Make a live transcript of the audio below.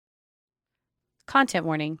Content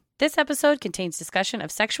warning. This episode contains discussion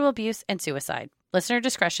of sexual abuse and suicide. Listener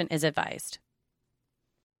discretion is advised.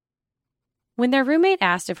 When their roommate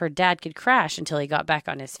asked if her dad could crash until he got back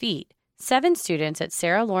on his feet, 7 students at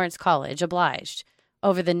Sarah Lawrence College obliged.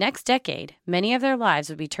 Over the next decade, many of their lives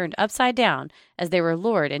would be turned upside down as they were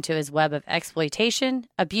lured into his web of exploitation,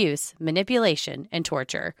 abuse, manipulation, and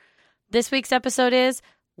torture. This week's episode is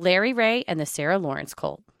Larry Ray and the Sarah Lawrence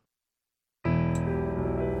Cult.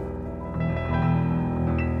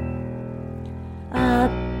 A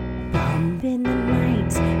bump in the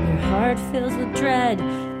night, your heart fills with dread.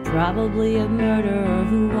 Probably a murderer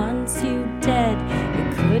who wants you dead.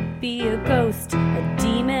 It could be a ghost, a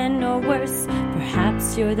demon, or worse.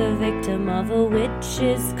 Perhaps you're the victim of a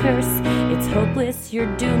witch's curse. It's hopeless,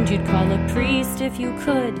 you're doomed. You'd call a priest if you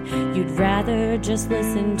could. You'd rather just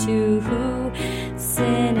listen to who?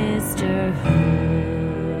 Sinisterhood.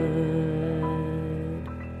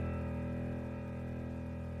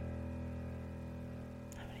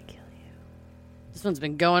 This one's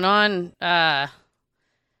been going on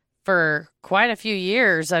for quite a few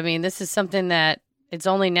years. I mean, this is something that it's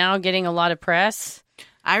only now getting a lot of press.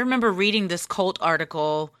 I remember reading this cult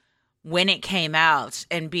article when it came out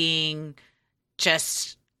and being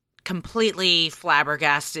just completely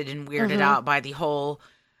flabbergasted and weirded out by the whole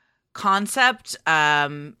concept.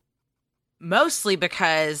 Mostly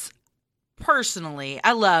because personally,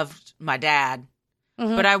 I loved my dad,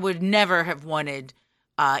 but I would never have wanted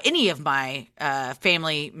any of my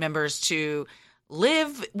family members to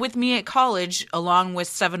live with me at college along with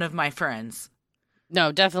 7 of my friends.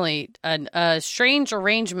 No, definitely a strange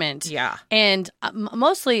arrangement. Yeah. And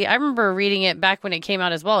mostly, I remember reading it back when it came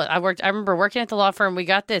out as well. I remember working at the law firm. We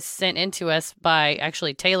got this sent in to us by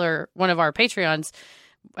actually Taylor, one of our Patreons.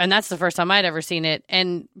 And that's the first time I'd ever seen it.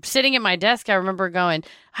 And sitting at my desk, I remember going,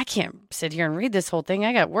 I can't sit here and read this whole thing.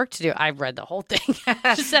 I got work to do. I read the whole thing.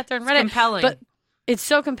 Just sat there and read it. Compelling. But it's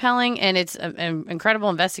so compelling, and it's incredible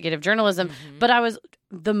investigative journalism. But I was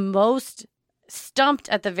the most stumped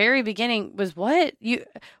at the very beginning was what you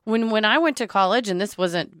when I went to college, and this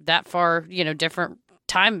wasn't that far, different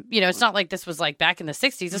time. It's not like this was like back in the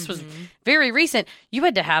 60s. This was very recent. You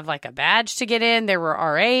had to have like a badge to get in. There were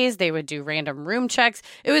RAs. They would do random room checks.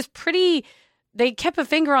 It was pretty. They kept a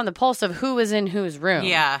finger on the pulse of who was in whose room.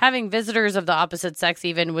 Yeah. Having visitors of the opposite sex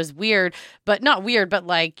even was weird, but not weird, but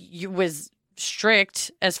like was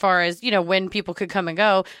strict as far as, when people could come and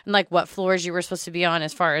go and like what floors you were supposed to be on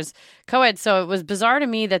as far as co-ed. So it was bizarre to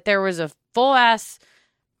me that there was a full ass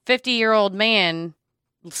 50-year-old man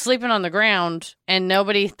sleeping on the ground and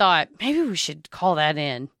nobody thought maybe we should call that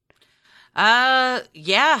in.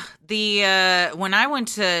 Yeah. When I went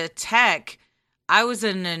to tech, I was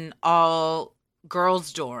in an all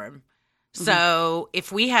girls dorm. So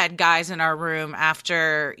if we had guys in our room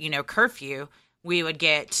after, curfew, we would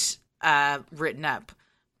get written up.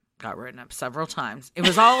 Got written up several times. It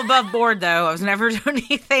was all above board though. I was never doing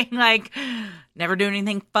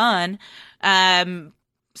anything fun.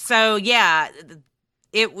 So yeah,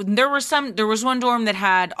 there was one dorm that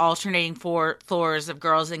had alternating floors of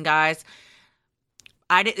girls and guys.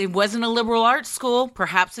 It wasn't a liberal arts school.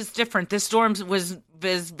 Perhaps it's different. This dorm was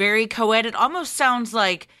very co-ed. It almost sounds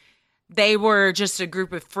like they were just a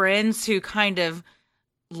group of friends who kind of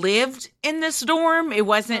lived in this dorm. It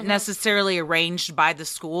wasn't necessarily arranged by the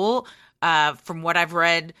school. From what I've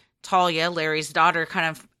read, Talia, Larry's daughter, kind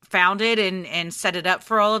of found it and set it up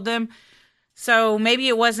for all of them. So maybe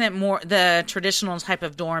it wasn't more the traditional type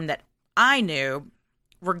of dorm that I knew.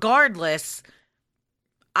 Regardless,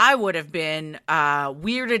 I would have been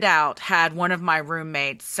weirded out had one of my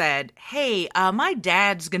roommates said, hey, my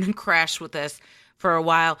dad's going to crash with us for a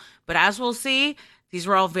while. But as we'll see, these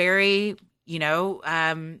were all very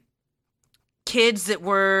kids that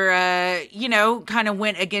were, kind of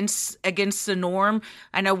went against the norm.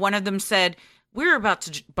 I know one of them said, we were about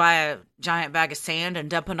to buy a giant bag of sand and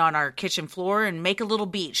dump it on our kitchen floor and make a little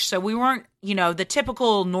beach. So we weren't, the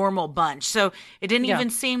typical normal bunch. So it didn't even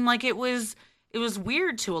seem like it was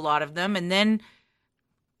weird to a lot of them. And then,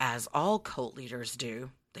 as all cult leaders do,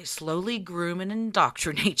 they slowly groom and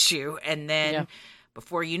indoctrinate you. And then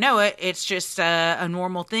before you know it, it's just a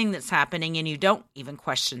normal thing that's happening and you don't even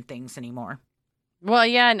question things anymore. Well,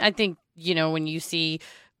 yeah, and I think, when you see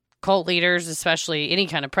cult leaders, especially any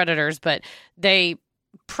kind of predators, but they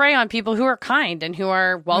prey on people who are kind and who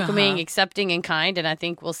are welcoming, accepting, and kind. And I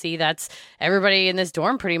think we'll see that's everybody in this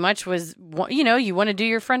dorm pretty much was, you want to do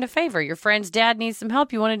your friend a favor. Your friend's dad needs some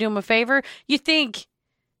help. You want to do him a favor. You think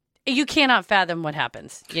you cannot fathom what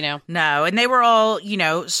happens, No, and they were all,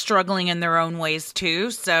 struggling in their own ways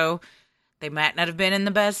too. So They might not have been in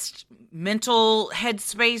the best mental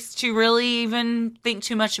headspace to really even think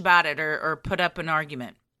too much about it or put up an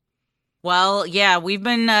argument. Well, yeah, we've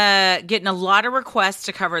been getting a lot of requests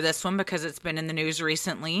to cover this one because it's been in the news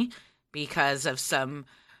recently because of some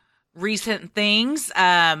recent things.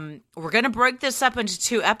 We're going to break this up into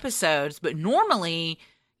 2 episodes, but normally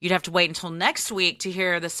you'd have to wait until next week to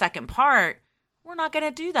hear the second part. We're not going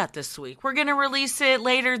to do that this week. We're going to release it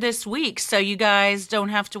later this week so you guys don't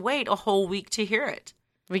have to wait a whole week to hear it.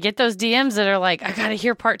 We get those DMs that are like, I got to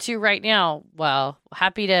hear part 2 right now. Well,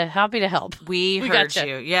 happy to help. We heard gotcha.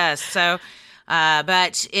 you. Yes. So,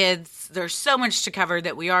 but there's so much to cover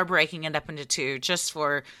that we are breaking it up into 2 just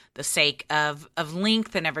for the sake of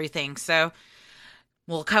length and everything. So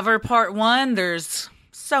we'll cover part 1. There's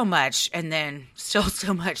so much and then still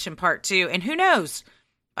so much in part 2. And who knows,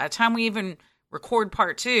 by the time we even record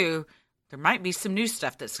part 2, there might be some new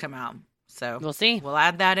stuff that's come out. So We'll see. We'll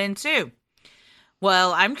add that in too.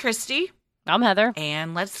 Well, I'm Christy. I'm Heather.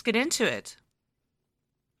 And let's get into it.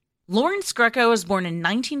 Lawrence Greco was born in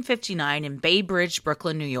 1959 in Bay Bridge,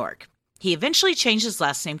 Brooklyn, New York. He eventually changed his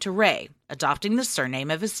last name to Ray, adopting the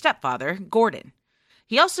surname of his stepfather, Gordon.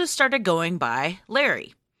 He also started going by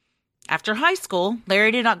Larry. After high school,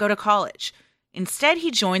 Larry did not go to college. Instead,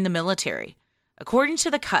 he joined the military. According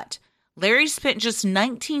to The Cut, Larry spent just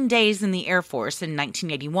 19 days in the Air Force in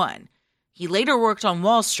 1981. He later worked on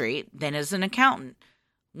Wall Street, then as an accountant.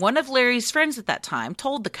 One of Larry's friends at that time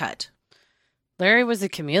told The Cut. Larry was a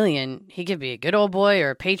chameleon. He could be a good old boy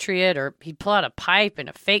or a patriot, or he'd pull out a pipe and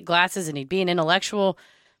a fake glasses and he'd be an intellectual.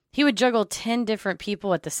 He would juggle 10 different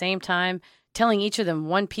people at the same time, telling each of them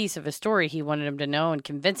one piece of a story he wanted them to know and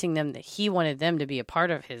convincing them that he wanted them to be a part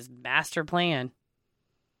of his master plan.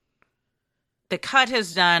 The Cut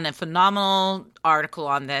has done a phenomenal article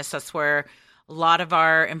on this. That's where a lot of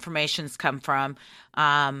our information's come from.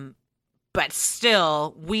 But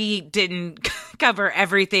still, we didn't cover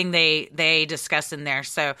everything they discuss in there.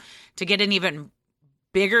 So to get an even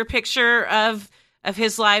bigger picture of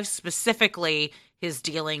his life, specifically his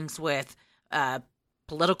dealings with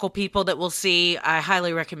political people that we'll see, I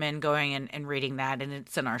highly recommend going and reading that, and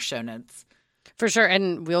it's in our show notes. For sure,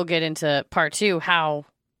 and we'll get into part 2, how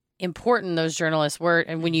important those journalists were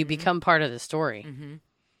and when you become part of the story. Mm-hmm.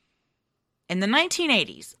 In the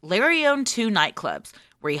 1980s, Larry owned 2 nightclubs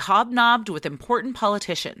where he hobnobbed with important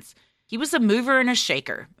politicians. He was a mover and a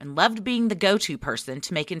shaker and loved being the go-to person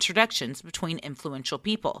to make introductions between influential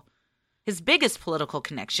people. His biggest political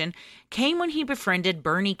connection came when he befriended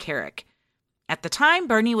Bernie Kerik. At the time,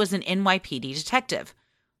 Bernie was an NYPD detective.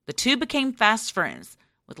 The 2 became fast friends,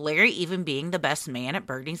 with Larry even being the best man at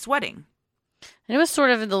Bernie's wedding. And it was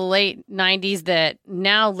sort of in the late 90s that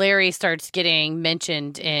now Larry starts getting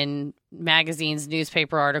mentioned in magazines,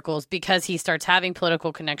 newspaper articles, because he starts having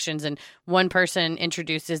political connections. And one person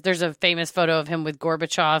introduces, there's a famous photo of him with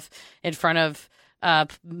Gorbachev in front of a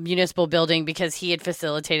municipal building because he had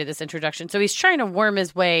facilitated this introduction. So he's trying to worm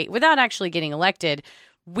his way, without actually getting elected,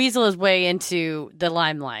 weasel his way into the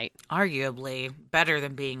limelight. Arguably better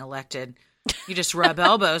than being elected. You just rub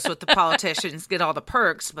elbows with the politicians, get all the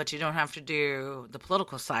perks, but you don't have to do the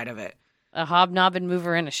political side of it. A hobnob and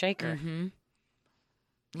mover and a shaker. Mm-hmm.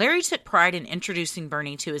 Larry took pride in introducing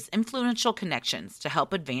Bernie to his influential connections to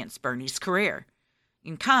help advance Bernie's career.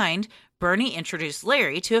 In kind, Bernie introduced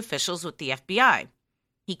Larry to officials with the FBI.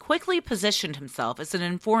 He quickly positioned himself as an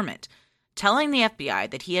informant, telling the FBI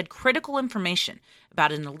that he had critical information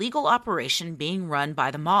about an illegal operation being run by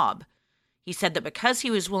the mob. He said that because he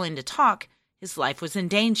was willing to talk, his life was in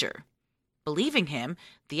danger. Believing him,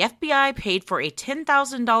 the FBI paid for a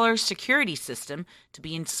 $10,000 security system to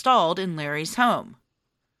be installed in Larry's home.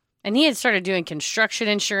 And he had started doing construction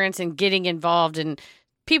insurance and getting involved in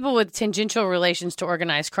people with tangential relations to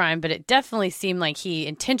organized crime, but it definitely seemed like he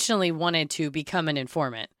intentionally wanted to become an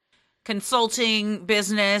informant. Consulting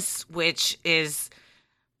business, which is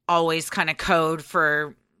always kind of code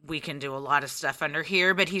for we can do a lot of stuff under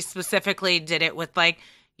here, but he specifically did it with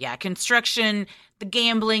construction, the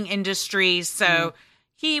gambling industry. So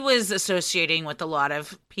he was associating with a lot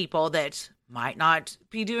of people that might not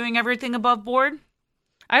be doing everything above board.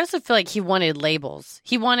 I also feel like he wanted labels.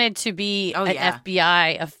 He wanted to be an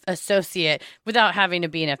FBI associate without having to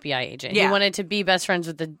be an FBI agent. Yeah. He wanted to be best friends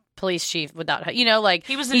with the police chief without, he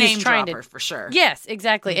was a name dropper for sure. Yes,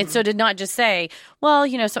 exactly. Mm-hmm. And so did not just say, well,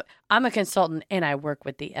 so I'm a consultant and I work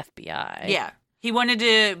with the FBI. Yeah. He wanted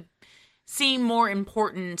to seem more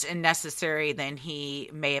important and necessary than he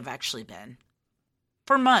may have actually been.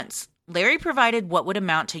 For months, Larry provided what would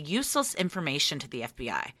amount to useless information to the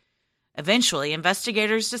FBI. Eventually,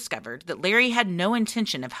 investigators discovered that Larry had no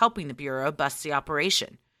intention of helping the Bureau bust the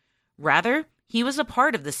operation. Rather, he was a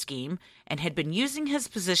part of the scheme and had been using his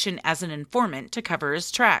position as an informant to cover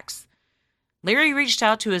his tracks. Larry reached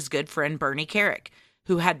out to his good friend Bernie Kerik,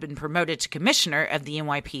 who had been promoted to commissioner of the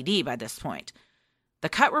NYPD by this point. The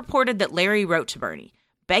Cut reported that Larry wrote to Bernie,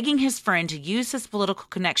 begging his friend to use his political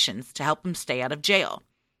connections to help him stay out of jail.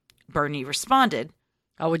 Bernie responded,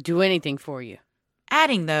 I would do anything for you.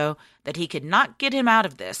 Adding, though, that he could not get him out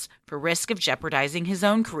of this for risk of jeopardizing his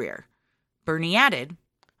own career. Bernie added,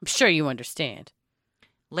 I'm sure you understand.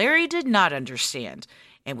 Larry did not understand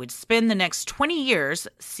and would spend the next 20 years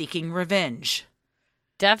seeking revenge.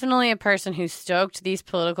 Definitely a person who stoked these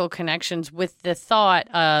political connections with the thought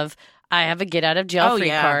of, I have a get out of jail free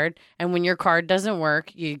card. And when your card doesn't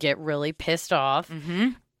work, you get really pissed off. Mm-hmm.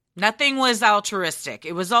 Nothing was altruistic.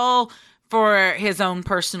 It was all for his own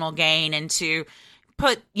personal gain and to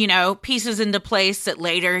put, pieces into place that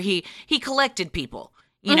later he collected people.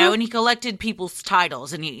 And he collected people's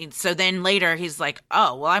titles. And so then later he's like,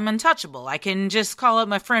 oh, well, I'm untouchable. I can just call up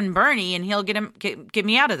my friend Bernie and he'll get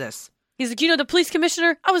me out of this. He's like, the police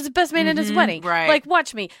commissioner? I was the best man at his wedding. Right. Like,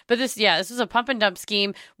 watch me. But this was a pump and dump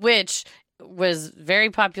scheme, which was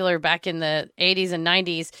very popular back in the 80s and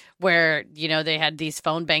 90s where, they had these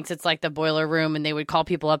phone banks. It's like the Boiler Room, and they would call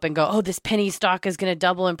people up and go, oh, this penny stock is going to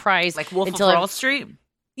double in price. Like Wolf of Wall Street?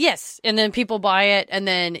 Yes, and then people buy it, and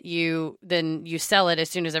then you sell it as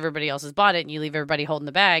soon as everybody else has bought it, and you leave everybody holding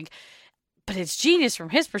the bag. But it's genius from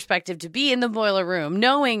his perspective to be in the Boiler Room,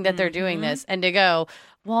 knowing that they're doing this, and to go,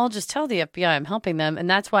 well, I'll just tell the FBI I'm helping them, and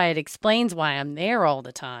that's why it explains why I'm there all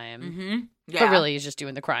the time. Mm-hmm. Yeah. But really, he's just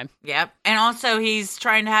doing the crime. Yep, and also he's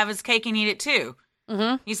trying to have his cake and eat it too.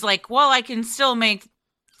 Mm-hmm. He's like, well, I can still make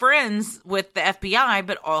friends with the FBI,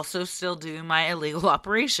 but also still do my illegal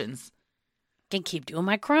operations. Can keep doing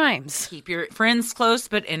my crimes. Keep your friends close,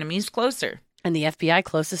 but enemies closer. And the FBI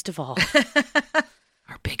closest of all.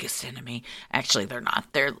 Our biggest enemy. Actually, they're not.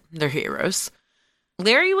 They're heroes.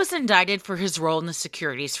 Larry was indicted for his role in the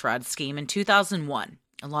securities fraud scheme in 2001,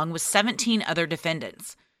 along with 17 other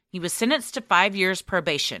defendants. He was sentenced to 5 years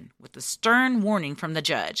probation, with a stern warning from the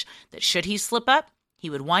judge that should he slip up, he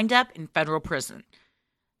would wind up in federal prison.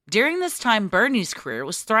 During this time, Bernie's career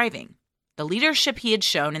was thriving. The leadership he had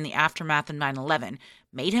shown in the aftermath of 9/11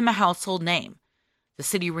 made him a household name. The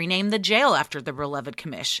city renamed the jail after the beloved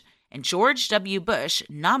commish, and George W. Bush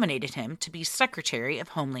nominated him to be Secretary of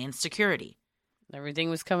Homeland Security. Everything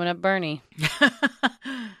was coming up Bernie.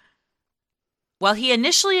 While he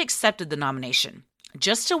initially accepted the nomination,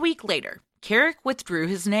 just a week later, Kerik withdrew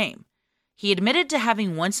his name. He admitted to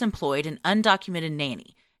having once employed an undocumented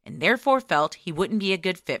nanny, and therefore felt he wouldn't be a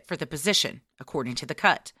good fit for the position, according to The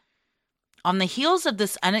Cut. On the heels of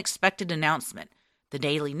this unexpected announcement, the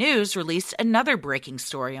Daily News released another breaking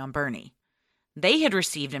story on Bernie. They had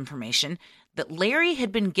received information that Larry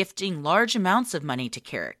had been gifting large amounts of money to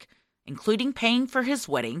Kerik, including paying for his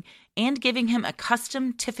wedding and giving him a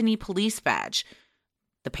custom Tiffany police badge.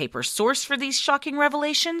 The paper's source for these shocking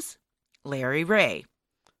revelations? Larry Ray.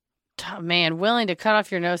 Oh, man, willing to cut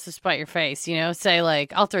off your nose to spite your face, say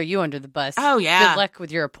like, I'll throw you under the bus. Oh, yeah. Good luck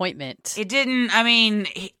with your appointment. It didn't,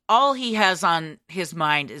 all he has on his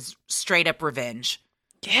mind is straight up revenge.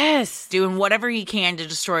 Yes. Doing whatever he can to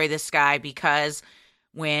destroy this guy because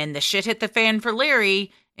when the shit hit the fan for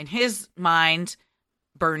Larry, in his mind,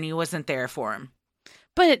 Bernie wasn't there for him.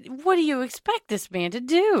 But what do you expect this man to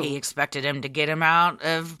do? He expected him to get him out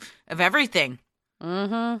of everything.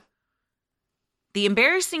 Mm-hmm. The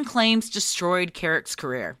embarrassing claims destroyed Kerik's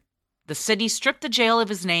career. The city stripped the jail of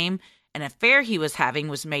his name, an affair he was having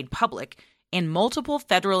was made public, and multiple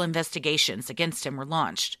federal investigations against him were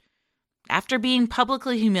launched. After being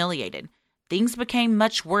publicly humiliated, things became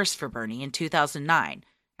much worse for Bernie in 2009,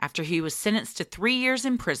 after he was sentenced to 3 years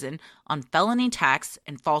in prison on felony tax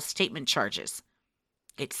and false statement charges.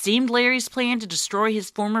 It seemed Larry's plan to destroy his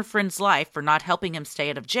former friend's life for not helping him stay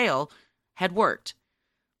out of jail had worked.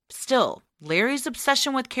 Still, Larry's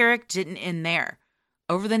obsession with Kerik didn't end there.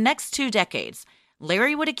 Over the next 2 decades,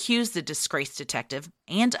 Larry would accuse the disgraced detective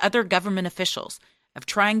and other government officials of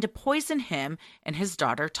trying to poison him and his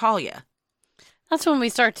daughter Talia. That's when we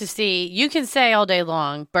start to see, you can say all day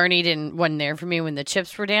long, Bernie wasn't there for me when the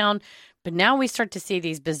chips were down, but now we start to see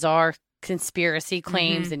these bizarre conspiracy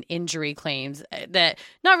claims and injury claims that,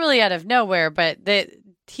 not really out of nowhere, but that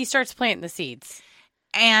he starts planting the seeds.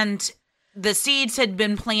 And the seeds had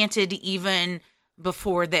been planted even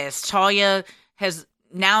before this. Talia has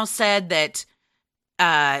now said that,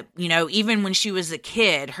 even when she was a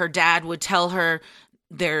kid, her dad would tell her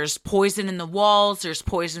there's poison in the walls. There's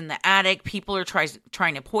poison in the attic. People are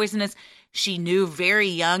trying to poison us. She knew very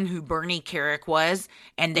young who Bernie Kerik was,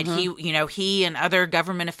 and that he and other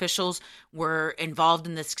government officials were involved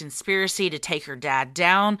in this conspiracy to take her dad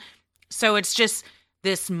down. So it's just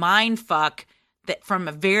this mind fuck that from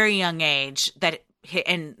a very young age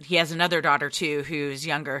and he has another daughter too, who's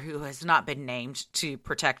younger, who has not been named to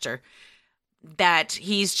protect her, that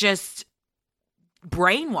he's just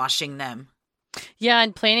brainwashing them. Yeah,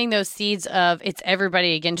 and planting those seeds of it's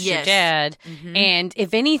everybody against your Yes. dad. Mhm. And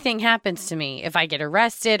if anything happens to me, if I get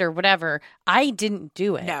arrested or whatever, I didn't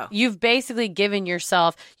do it. No. You've basically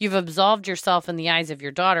you've absolved yourself in the eyes of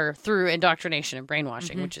your daughter through indoctrination and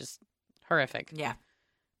brainwashing, which is horrific. Yeah.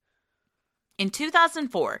 In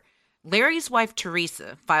 2004, Larry's wife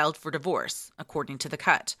Teresa filed for divorce, according to The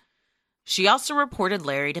Cut. She also reported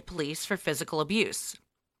Larry to police for physical abuse.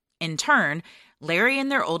 In turn, Larry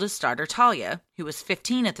and their oldest daughter, Talia, who was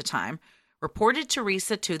 15 at the time, reported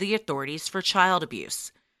Teresa to the authorities for child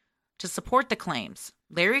abuse. To support the claims,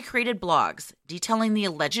 Larry created blogs detailing the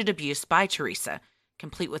alleged abuse by Teresa,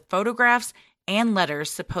 complete with photographs and letters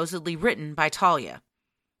supposedly written by Talia.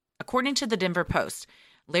 According to the Denver Post,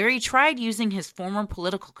 Larry tried using his former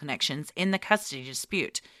political connections in the custody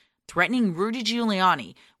dispute, threatening Rudy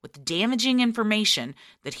Giuliani with damaging information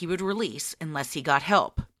that he would release unless he got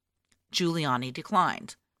help. Giuliani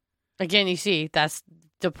declined. Again, you see, that's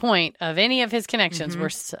the point of any of his connections were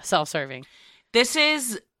self-serving. This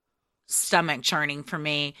is stomach churning for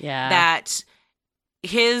me. Yeah. That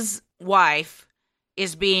his wife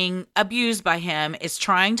is being abused by him, is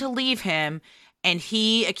trying to leave him, and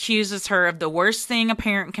he accuses her of the worst thing a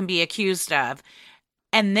parent can be accused of,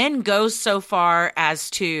 and then goes so far as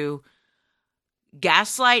to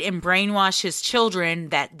gaslight and brainwash his children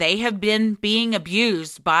that they have been being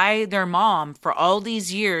abused by their mom for all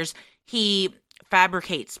these years. He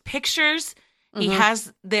fabricates pictures. He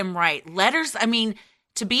has them write letters. I mean,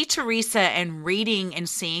 to be Teresa and reading and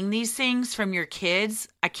seeing these things from your kids,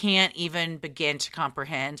 I can't even begin to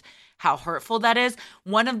comprehend how hurtful that is.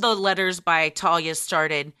 One of the letters by Talia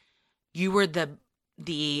started, "You were the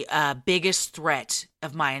biggest threat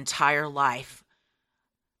of my entire life."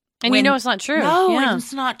 And you know it's not true. No, Yeah.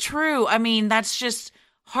 it's not true. I mean, that's just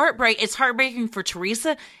heartbreak. It's heartbreaking for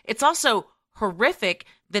Teresa. It's also horrific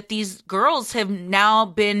that these girls have now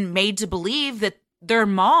been made to believe that their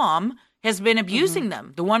mom has been abusing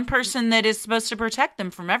them, the one person that is supposed to protect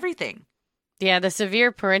them from everything. Yeah, the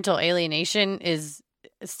severe parental alienation is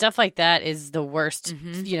stuff like that is the worst,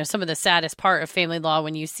 some of the saddest part of family law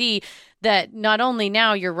when you see that not only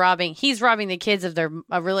now he's robbing the kids of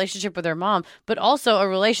a relationship with their mom, but also a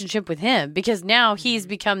relationship with him because now he's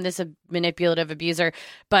become this manipulative abuser.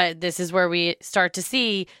 But this is where we start to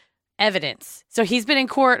see evidence. So he's been in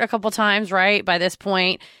court a couple times, right? By this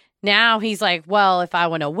point. Now he's like, well, if I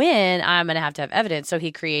want to win, I'm going to have evidence. So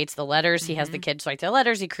he creates the letters. He has the kids write the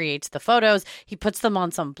letters. He creates the photos. He puts them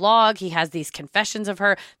on some blog. He has these confessions of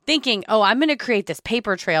her thinking, oh, I'm going to create this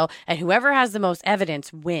paper trail and whoever has the most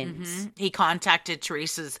evidence wins. He contacted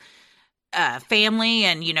Teresa's family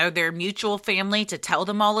and, their mutual family to tell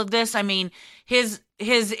them all of this. I mean, his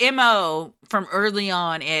MO from early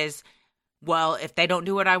on is, well, if they don't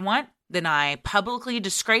do what I want, then I publicly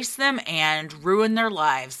disgrace them and ruin their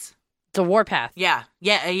lives. It's a warpath.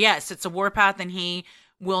 Yes, it's a warpath and he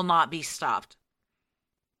will not be stopped.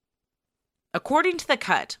 According to The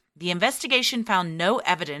Cut, the investigation found no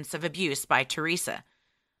evidence of abuse by Teresa,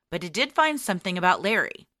 but it did find something about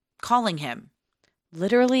Larry, calling him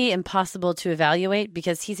literally impossible to evaluate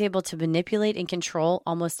because he's able to manipulate and control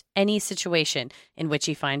almost any situation in which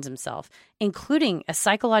he finds himself, including a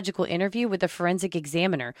psychological interview with a forensic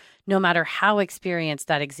examiner, no matter how experienced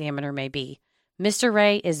that examiner may be. Mr.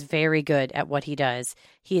 Ray is very good at what he does.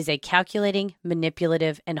 He is a calculating,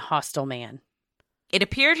 manipulative, and hostile man. It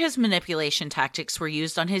appeared his manipulation tactics were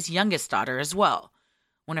used on his youngest daughter as well.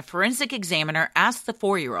 When a forensic examiner asked the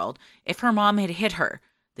 4-year-old if her mom had hit her,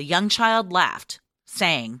 the young child laughed,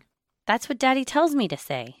 saying, "That's what Daddy tells me to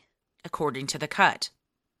say," according to The Cut.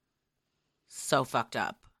 So fucked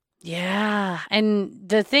up. Yeah. And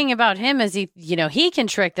the thing about him is he can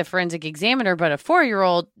trick the forensic examiner, but a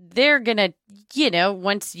 4-year-old, they're going to,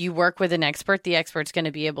 once you work with an expert, the expert's going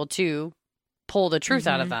to be able to pull the truth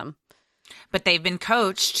out of them. But they've been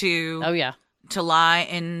coached to to lie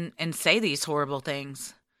and say these horrible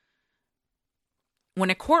things. When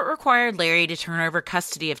a court required Larry to turn over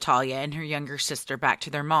custody of Talia and her younger sister back to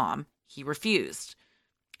their mom, he refused.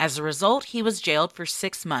 As a result, he was jailed for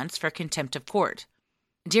 6 months for contempt of court.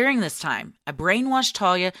 During this time, a brainwashed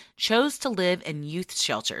Talia chose to live in youth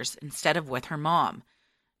shelters instead of with her mom.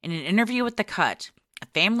 In an interview with The Cut, a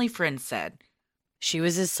family friend said. She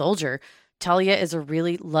was his soldier. Talia is a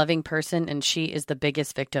really loving person, and she is the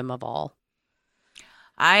biggest victim of all.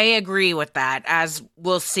 I agree with that. As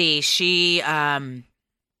we'll see, she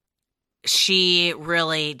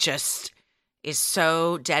really just is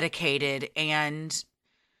so dedicated and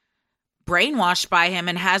brainwashed by him,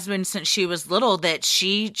 and has been since she was little, that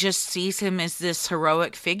she just sees him as this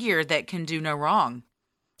heroic figure that can do no wrong.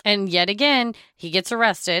 And yet again, he gets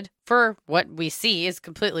arrested for what we see is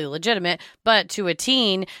completely legitimate. But to a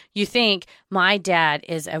teen, you think, my dad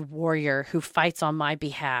is a warrior who fights on my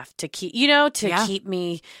behalf to keep, keep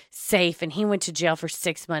me safe. And he went to jail for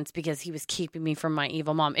 6 months because he was keeping me from my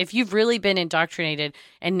evil mom. If you've really been indoctrinated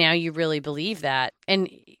and now you really believe that, and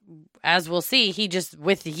as we'll see, he just,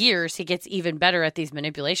 with the years, he gets even better at these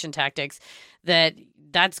manipulation tactics, you're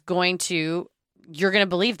going to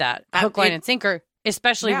believe that. Hook, line, and sinker.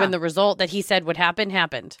 Especially when the result that he said would happen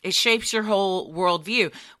happened. It shapes your whole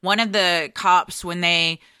worldview. One of the cops, when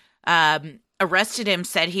they arrested him,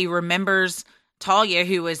 said he remembers Talia,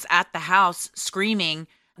 who was at the house, screaming,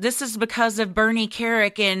 "This is because of Bernie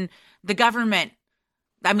Kerik and the government."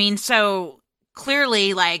 I mean, so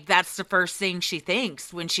clearly, that's the first thing she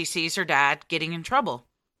thinks when she sees her dad getting in trouble.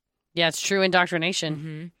 Yeah, it's true indoctrination.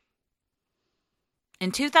 Mm-hmm.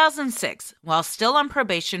 In 2006, while still on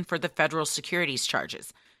probation for the federal securities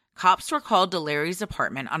charges, cops were called to Larry's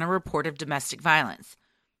apartment on a report of domestic violence.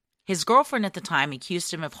 His girlfriend at the time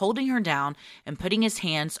accused him of holding her down and putting his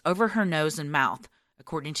hands over her nose and mouth,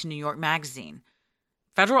 according to New York Magazine.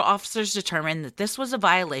 Federal officers determined that this was a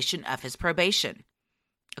violation of his probation.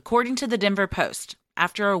 According to the Denver Post,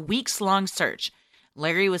 after a weeks-long search,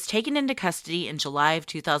 Larry was taken into custody in July of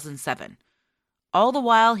 2007. All the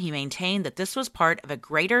while, he maintained that this was part of a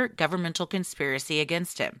greater governmental conspiracy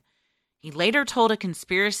against him. He later told a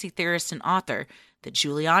conspiracy theorist and author that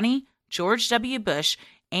Giuliani, George W. Bush,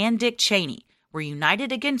 and Dick Cheney were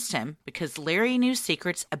united against him because Larry knew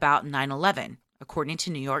secrets about 9/11, according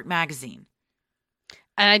to New York Magazine.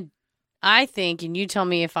 And I think, and you tell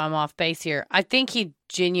me if I'm off base here, I think he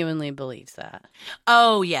genuinely believes that.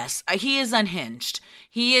 Oh, yes. He is unhinged.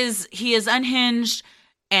 He is unhinged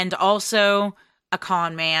and also a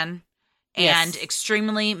con man and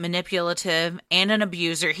extremely manipulative and an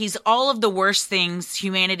abuser. He's all of the worst things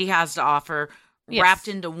humanity has to offer wrapped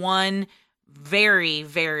into one very,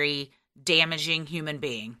 very damaging human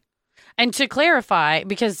being. And to clarify,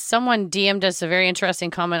 because someone DM'd us a very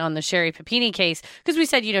interesting comment on the Sherry Papini case, because we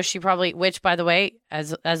said, she probably, which, by the way,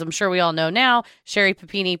 as I'm sure we all know now, Sherry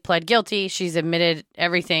Papini pled guilty. She's admitted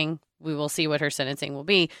everything. We will see what her sentencing will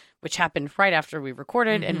be, which happened right after we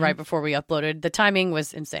recorded and right before we uploaded. The timing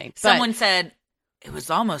was insane. Someone said it was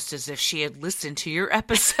almost as if she had listened to your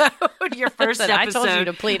episode, your first episode. I told you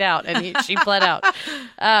to plead out, and she pled out.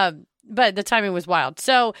 But the timing was wild.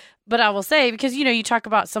 So, but I will say, because, you talk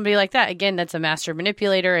about somebody like that, again, that's a master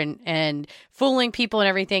manipulator and fooling people and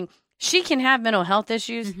everything. She can have mental health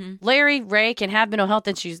issues. Larry Ray can have mental health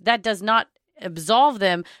issues. That does not absolve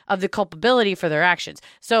them of the culpability for their actions.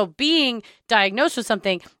 So being diagnosed with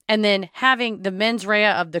something and then having the mens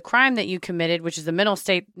rea of the crime that you committed, which is the mental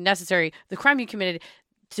state necessary, the crime you committed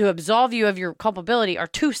to absolve you of your culpability, are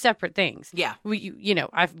two separate things. Yeah.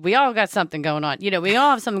 We all got something going on. We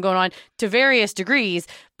all have something going on to various degrees,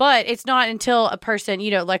 but it's not until a person,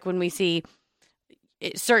 like when we see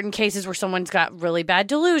certain cases where someone's got really bad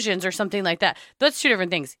delusions or something like that. That's two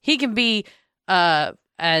different things. He can be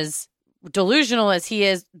as delusional as he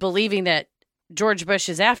is believing that George Bush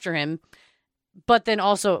is after him, but then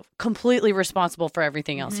also completely responsible for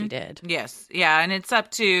everything else he did. Yes. Yeah. And it's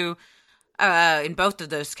up to, in both of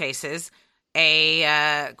those cases,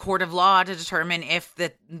 a court of law to determine if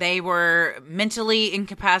they were mentally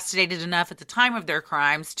incapacitated enough at the time of their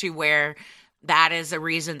crimes to where that is a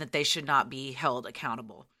reason that they should not be held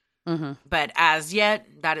accountable. But as yet,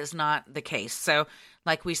 that is not the case. So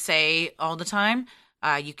like we say all the time,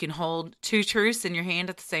 you can hold two truths in your hand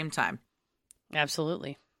at the same time.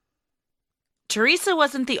 Absolutely. Teresa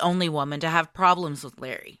wasn't the only woman to have problems with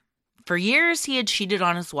Larry. For years, he had cheated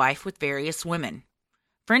on his wife with various women.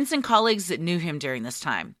 Friends and colleagues that knew him during this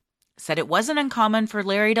time said it wasn't uncommon for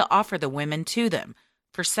Larry to offer the women to them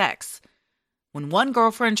for sex. When one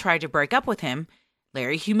girlfriend tried to break up with him,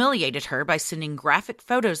 Larry humiliated her by sending graphic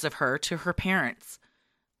photos of her to her parents.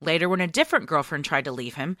 Later, when a different girlfriend tried to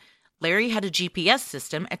leave him, Larry had a GPS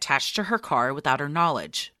system attached to her car without her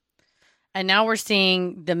knowledge. And now we're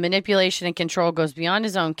seeing the manipulation and control goes beyond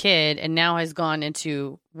his own kid and now has gone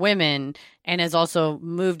into women and has also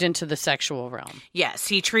moved into the sexual realm. Yes,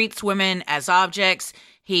 he treats women as objects.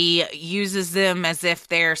 He uses them as if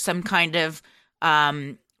they're some kind of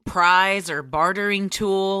prize or bartering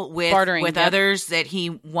tool with Yep. others that he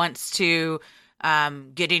wants to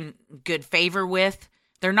get in good favor with.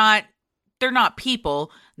 They're not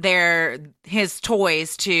people. They're his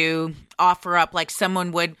toys to offer up. Like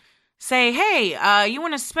someone would say, hey, you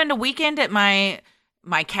want to spend a weekend at my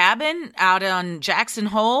cabin out on Jackson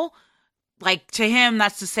Hole? Like, to him,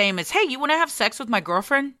 that's the same as, hey, you want to have sex with my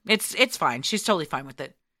girlfriend? It's fine. She's totally fine with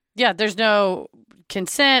it. Yeah, there's no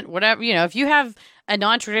consent, whatever. If you have a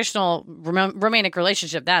non-traditional romantic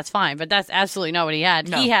relationship, that's fine. But that's absolutely not what he had.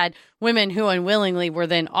 No. He had women who unwillingly were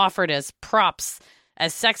then offered as props,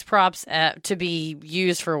 as sex props to be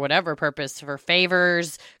used for whatever purpose, for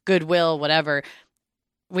favors, goodwill, whatever.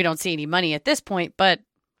 We don't see any money at this point, but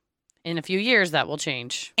in a few years, that will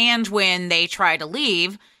change. And when they try to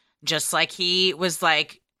leave, just like he was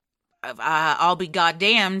like, I'll be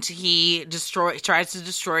goddamned, he tries to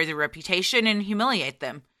destroy their reputation and humiliate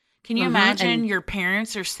them. Can you imagine your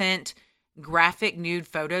parents are sent graphic nude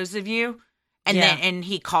photos of you? And then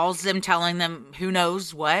he calls them telling them who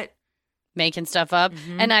knows what? Making stuff up.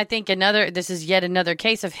 And I think this is yet another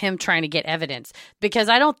case of him trying to get evidence, because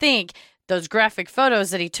I don't think those graphic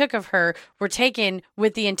photos that he took of her were taken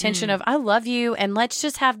with the intention of, I love you and let's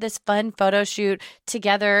just have this fun photo shoot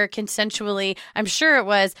together consensually. I'm sure it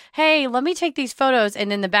was, hey, let me take these photos.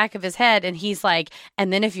 And in the back of his head, and he's like,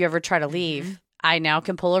 and then if you ever try to leave, I now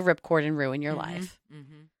can pull a ripcord and ruin your life.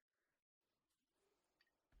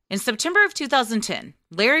 In September of 2010,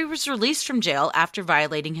 Larry was released from jail after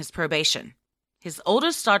violating his probation. His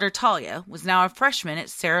oldest daughter, Talia, was now a freshman at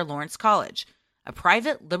Sarah Lawrence College, a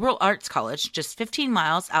private liberal arts college just 15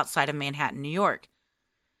 miles outside of Manhattan, New York.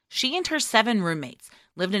 She and her 7 roommates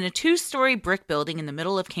lived in a 2-story brick building in the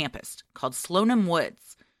middle of campus called Slonim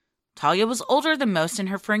Woods. Talia was older than most in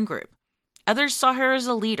her friend group. Others saw her as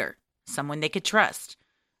a leader, someone they could trust.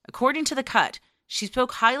 According to The Cut, she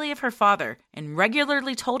spoke highly of her father and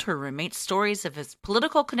regularly told her roommates stories of his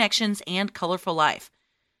political connections and colorful life.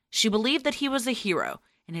 She believed that he was a hero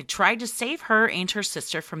and had tried to save her and her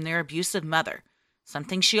sister from their abusive mother,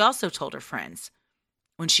 something she also told her friends.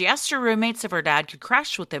 When she asked her roommates if her dad could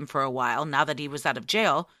crash with them for a while now that he was out of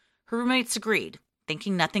jail, her roommates agreed,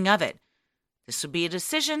 thinking nothing of it. This would be a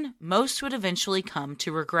decision most would eventually come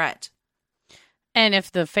to regret. And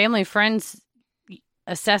if the family friends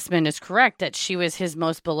assessment is correct, that she was his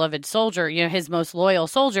most beloved soldier, his most loyal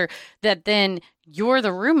soldier, that then you're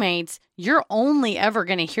the roommates, you're only ever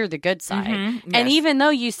going to hear the good side. Yes. And even though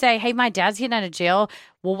you say, hey, my dad's getting out of jail.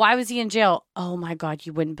 Well, why was he in jail? Oh my God,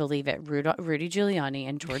 you wouldn't believe it. Rudy Giuliani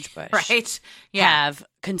and George Bush Right. Yeah. have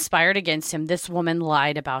conspired against him. This woman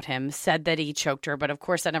lied about him, said that he choked her, but of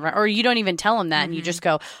course that never, or you don't even tell him that. And you just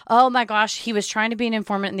go, oh my gosh, he was trying to be an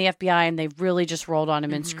informant in the FBI and they really just rolled on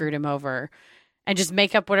him and screwed him over. And just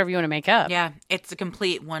make up whatever you want to make up. Yeah, it's a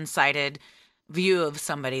complete one-sided view of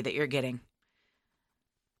somebody that you're getting.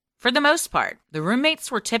 For the most part, the roommates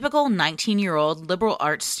were typical 19-year-old liberal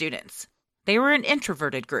arts students. They were an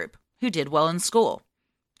introverted group who did well in school.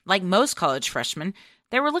 Like most college freshmen,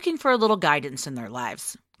 they were looking for a little guidance in their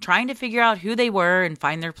lives, trying to figure out who they were and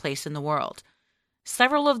find their place in the world.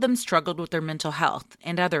 Several of them struggled with their mental health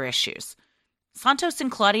and other issues. Santos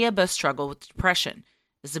and Claudia both struggled with depression.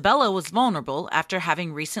 Isabella was vulnerable after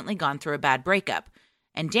having recently gone through a bad breakup,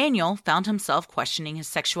 and Daniel found himself questioning his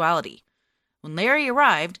sexuality. When Larry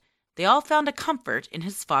arrived, they all found a comfort in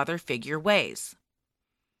his father figure ways.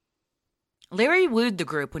 Larry wooed the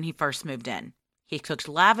group when he first moved in. He cooked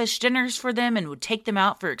lavish dinners for them and would take them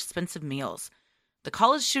out for expensive meals. The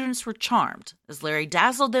college students were charmed as Larry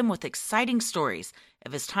dazzled them with exciting stories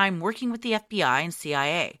of his time working with the FBI and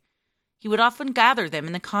CIA. He would often gather them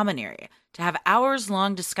in the common area to have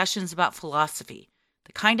hours-long discussions about philosophy,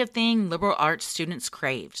 the kind of thing liberal arts students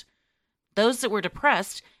craved. Those that were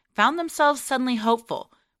depressed found themselves suddenly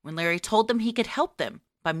hopeful when Larry told them he could help them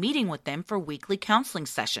by meeting with them for weekly counseling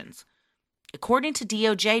sessions. According to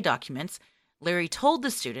DOJ documents, Larry told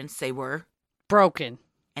the students they were broken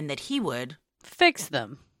and that he would fix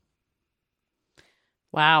them.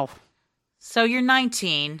 Wow. So you're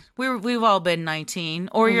 19. We've all been 19,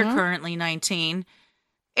 or you're currently 19.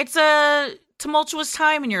 It's a tumultuous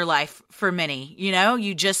time in your life for many.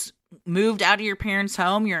 You just moved out of your parents'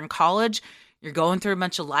 home. You're in college. You're going through a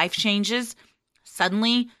bunch of life changes.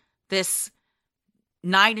 Suddenly, this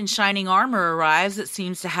knight in shining armor arrives that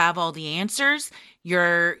seems to have all the answers.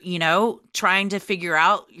 You're, trying to figure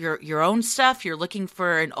out your own stuff. You're looking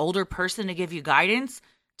for an older person to give you guidance.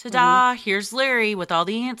 Ta-da, here's Larry with all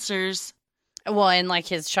the answers. Well, and like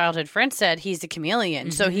his childhood friend said, he's a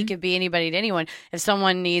chameleon. So he could be anybody to anyone. If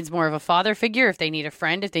someone needs more of a father figure, if they need a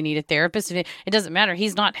friend, if they need a therapist, it doesn't matter.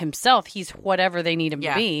 He's not himself. He's whatever they need him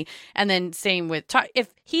to be. And then same with,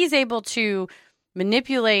 if he's able to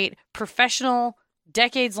manipulate professional,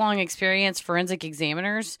 decades-long experience forensic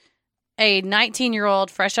examiners, a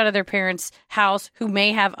 19-year-old fresh out of their parents' house who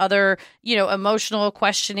may have other, emotional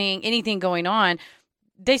questioning, anything going on,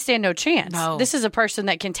 they stand no chance. No. This is a person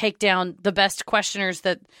that can take down the best questioners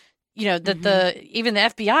that, even the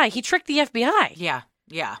FBI, he tricked the FBI. Yeah,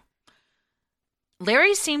 yeah.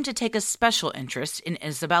 Larry seemed to take a special interest in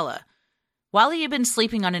Isabella. While he had been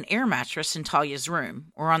sleeping on an air mattress in Talia's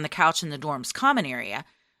room or on the couch in the dorm's common area,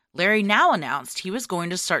 Larry now announced he was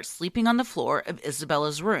going to start sleeping on the floor of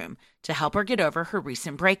Isabella's room to help her get over her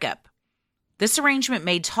recent breakup. This arrangement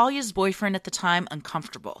made Talia's boyfriend at the time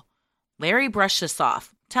uncomfortable. Larry brushed this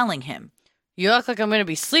off, telling him, "You look like I'm going to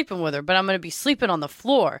be sleeping with her, but I'm going to be sleeping on the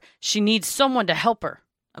floor. She needs someone to help her."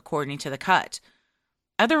 According to the cut.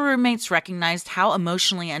 Other roommates recognized how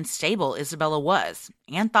emotionally unstable Isabella was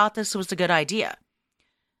and thought this was a good idea.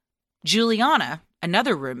 Juliana,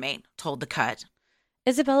 another roommate, told the cut,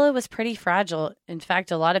 "Isabella was pretty fragile. In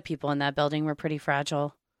fact, a lot of people in that building were pretty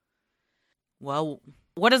fragile." Well,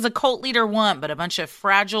 what does a cult leader want but a bunch of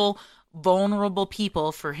fragile, vulnerable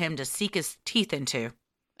people for him to sink his teeth into?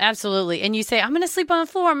 Absolutely. And you say, "I'm going to sleep on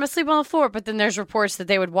the floor. I'm going to sleep on the floor." But then there's reports that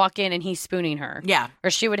they would walk in and he's spooning her. Yeah. Or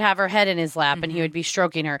she would have her head in his lap and he would be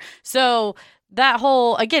stroking her. So that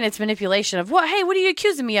whole, again, it's manipulation of, hey, what are you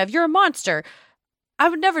accusing me of? You're a monster. I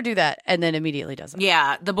would never do that. And then immediately does it.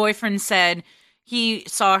 Yeah. The boyfriend said he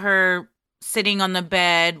saw her sitting on the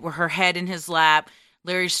bed with her head in his lap.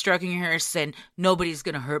 Larry stroking her, said, "Nobody's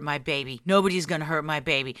going to hurt my baby. Nobody's going to hurt my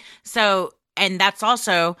baby." So, and that's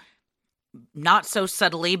also not so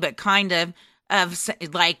subtly, but kind of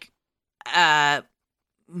like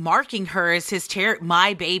marking her as his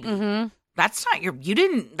my baby. Mm-hmm. That's not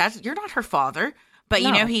you're not her father. But,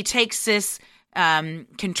 No. he takes this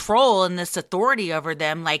control and this authority over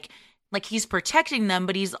them, like he's protecting them,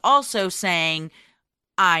 but he's also saying,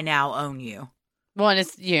 "I now own you." Well, and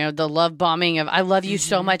it's, the love bombing of, "I love you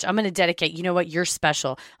so much. I'm going to dedicate, you know what? You're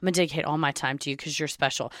special. I'm going to dedicate all my time to you because you're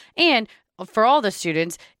special." And for all the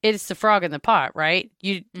students, it's the frog in the pot, right?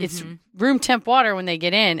 It's room temp water when they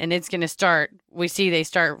get in, and it's going to start. We see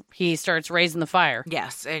he starts raising the fire.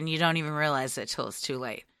 Yes, and you don't even realize it till it's too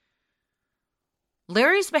late.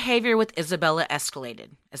 Larry's behavior with Isabella escalated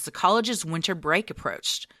as the college's winter break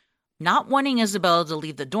approached. Not wanting Isabella to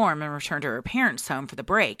leave the dorm and return to her parents' home for the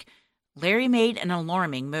break, Larry made an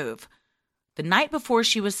alarming move. The night before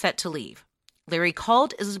she was set to leave, Larry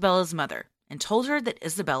called Isabella's mother and told her that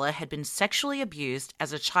Isabella had been sexually abused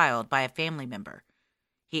as a child by a family member.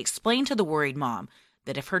 He explained to the worried mom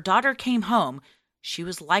that if her daughter came home, she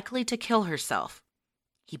was likely to kill herself.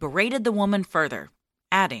 He berated the woman further,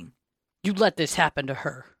 adding, "You let this happen to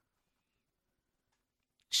her."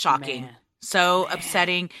 Shocking. Man. So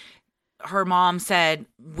upsetting. Her mom said,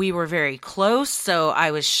 "We were very close, so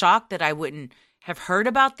I was shocked that I wouldn't have heard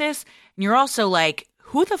about this." And you're also like,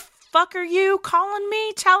 who the fuck are you calling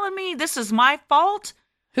me, telling me this is my fault?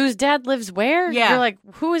 Whose dad lives where? Yeah. You're like,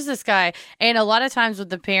 who is this guy? And a lot of times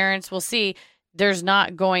with the parents, we'll see there's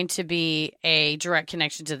not going to be a direct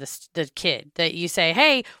connection to the kid that you say,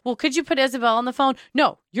 "Hey, well, could you put Isabel on the phone?"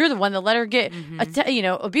 No, you're the one that let her get,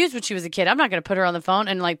 abused when she was a kid. I'm not going to put her on the phone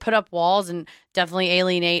and put up walls and definitely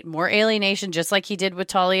alienate, more alienation, just like he did with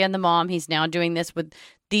Talia and the mom. He's now doing this with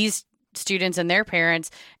these students and their parents.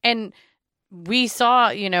 And we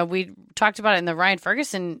saw, we talked about it in the Ryan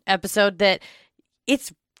Ferguson episode that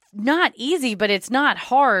it's not easy, but it's not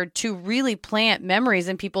hard to really plant memories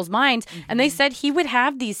in people's minds. And they said he would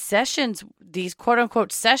have these sessions, these quote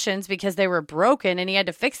unquote sessions, because they were broken and he had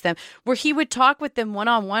to fix them, where he would talk with them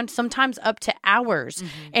one-on-one, sometimes up to hours.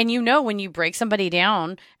 And when you break somebody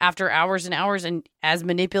down after hours and hours, and as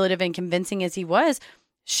manipulative and convincing as he was,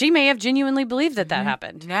 she may have genuinely believed that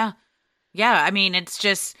happened. Yeah. Yeah. I mean, it's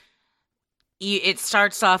just, it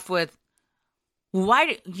starts off with,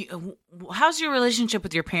 how's your relationship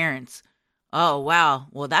with your parents? Oh, wow.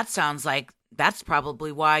 Well, that sounds like that's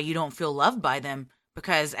probably why you don't feel loved by them,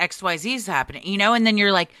 because XYZ is happening, and then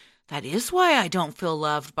you're like, that is why I don't feel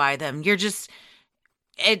loved by them. You're just,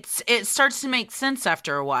 it starts to make sense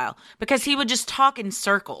after a while, because he would just talk in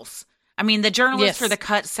circles. I mean, the journalist for The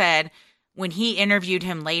Cut said when he interviewed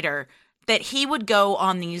him later that he would go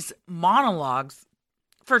on these monologues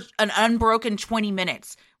for an unbroken 20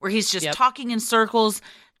 minutes where he's just talking in circles,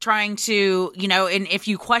 trying to, and if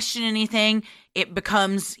you question anything, it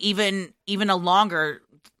becomes even a longer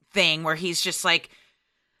thing where he's just like,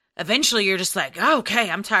 eventually you're just like, oh, okay,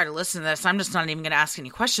 I'm tired of listening to this. I'm just not even going to ask any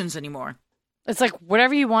questions anymore. It's like,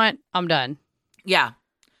 whatever you want, I'm done. Yeah.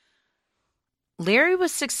 Larry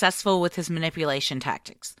was successful with his manipulation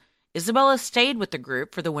tactics. Isabella stayed with the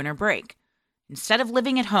group for the winter break. Instead of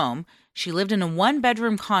living at home, she lived in a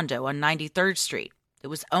one-bedroom condo on 93rd Street that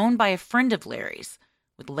was owned by a friend of Larry's,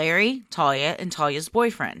 with Larry, Talia, and Talia's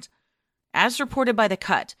boyfriend. As reported by The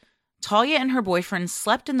Cut, Talia and her boyfriend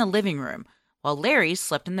slept in the living room, while Larry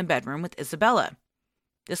slept in the bedroom with Isabella.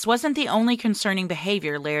 This wasn't the only concerning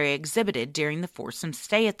behavior Larry exhibited during the foursome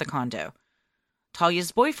stay at the condo.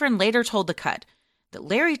 Talia's boyfriend later told The Cut that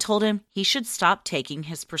Larry told him he should stop taking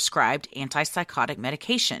his prescribed antipsychotic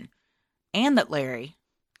medication, and that Larry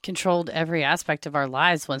controlled every aspect of our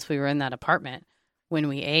lives once we were in that apartment. When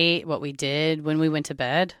we ate, what we did, when we went to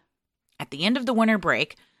bed. At the end of the winter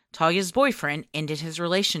break, Talia's boyfriend ended his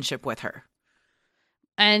relationship with her.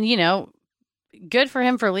 And, good for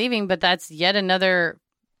him for leaving, but that's yet another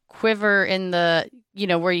quiver in the,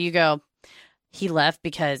 where you go, he left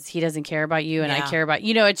because he doesn't care about you and I care about,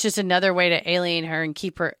 it's just another way to alienate her and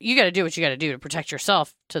keep her. You got to do what you got to do to protect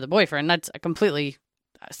yourself to the boyfriend. That's I completely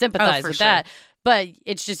sympathize with that. But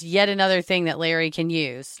it's just yet another thing that Larry can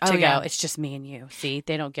use to go, it's just me and you. See,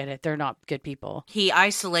 they don't get it. They're not good people. He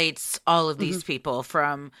isolates all of these people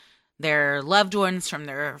from their loved ones, from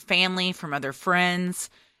their family, from other friends.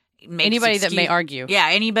 Anybody that may argue. Yeah,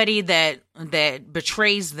 anybody that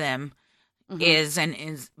betrays them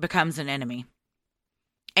becomes an enemy.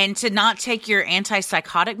 And to not take your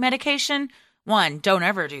antipsychotic medication, one, don't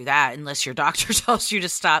ever do that unless your doctor tells you to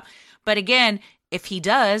stop. But again, if he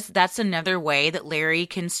does, that's another way that Larry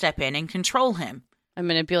can step in and control him. And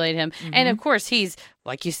manipulate him. And of course, he's,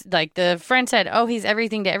 like the friend said, he's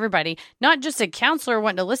everything to everybody. Not just a counselor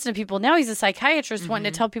wanting to listen to people. Now he's a psychiatrist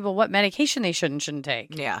wanting to tell people what medication they should and shouldn't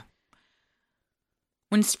take. Yeah.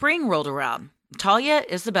 When spring rolled around, Talia,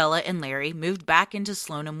 Isabella, and Larry moved back into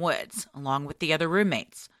Sloanham Woods, along with the other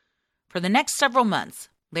roommates. For the next several months,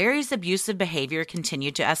 Larry's abusive behavior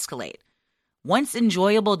continued to escalate. Once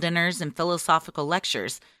enjoyable dinners and philosophical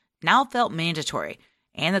lectures now felt mandatory,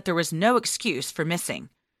 and that there was no excuse for missing.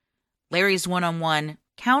 Larry's one-on-one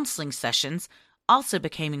counseling sessions also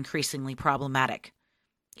became increasingly problematic.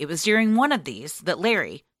 It was during one of these that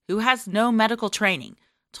Larry, who has no medical training,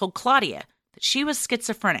 told Claudia that she was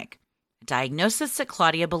schizophrenic, a diagnosis that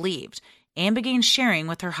Claudia believed, and began sharing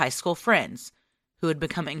with her high school friends, who had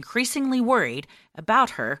become increasingly worried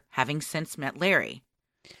about her having since met Larry.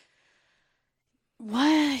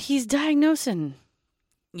 What? He's diagnosing.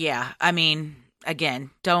 Yeah, I mean,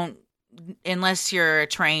 again, unless you're a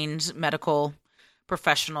trained medical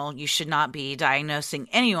professional, you should not be diagnosing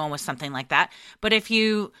anyone with something like that. But if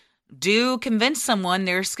you do convince someone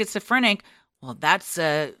they're schizophrenic, well, that's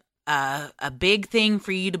a big thing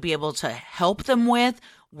for you to be able to help them with,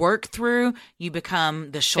 work through. You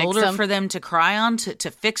become the shoulder for them to cry on,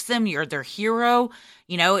 to fix them. You're their hero.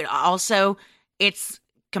 It's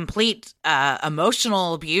complete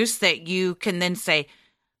emotional abuse that you can then say,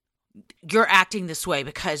 you're acting this way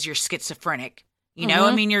because you're schizophrenic.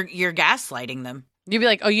 I mean, you're gaslighting them. You'd be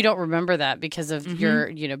like, oh, you don't remember that because of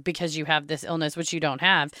your, because you have this illness, which you don't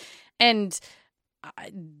have. And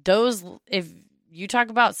if you talk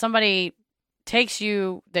about somebody takes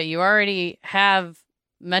you that you already have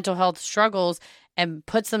mental health struggles and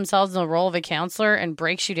puts themselves in the role of a counselor and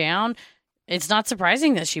breaks you down, it's not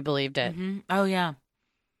surprising that she believed it. Oh, yeah.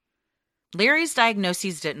 Larry's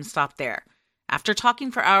diagnoses didn't stop there. After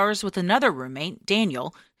talking for hours with another roommate,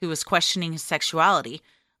 Daniel, who was questioning his sexuality,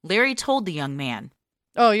 Larry told the young man,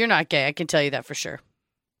 "Oh, you're not gay. I can tell you that for sure."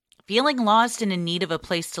 Feeling lost and in need of a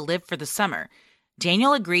place to live for the summer,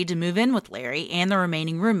 Daniel agreed to move in with Larry and the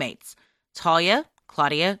remaining roommates, Talia,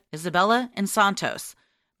 Claudia, Isabella, and Santos,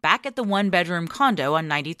 back at the one-bedroom condo on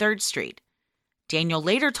 93rd Street. Daniel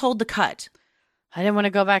later told The Cut, "I didn't want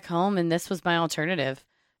to go back home, and this was my alternative.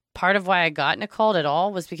 Part of why I got in a cult at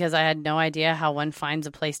all was because I had no idea how one finds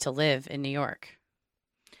a place to live in New York."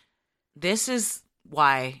 This is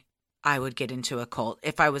why I would get into a cult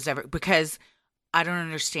if I was ever, because I don't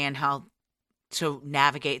understand how to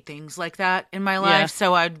navigate things like that in my life. Yeah.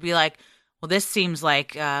 So I'd be like, well, this seems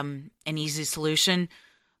like an easy solution.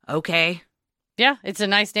 Okay. Yeah, it's a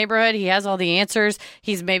nice neighborhood. He has all the answers.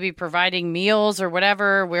 He's maybe providing meals or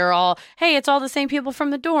whatever. We're all, hey, it's all the same people from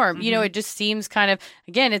the dorm. It just seems kind of,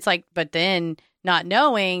 again, it's like, but then not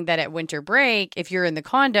knowing that at winter break, if you're in the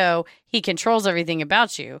condo, he controls everything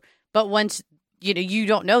about you. But once, you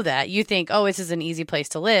don't know that. You think, oh, this is an easy place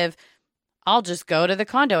to live. I'll just go to the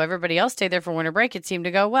condo. Everybody else stayed there for winter break. It seemed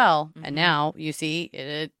to go well. And now you see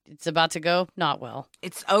it's about to go not well.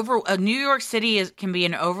 It's New York City can be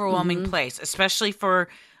an overwhelming place, especially for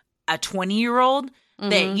a 20-year-old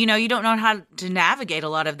that, you don't know how to navigate a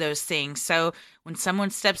lot of those things. So when someone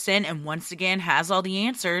steps in and once again has all the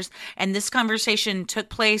answers, and this conversation took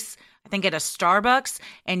place, I think, at a Starbucks,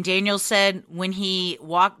 and Daniel said when they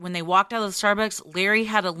walked out of the Starbucks, Larry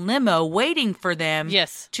had a limo waiting for them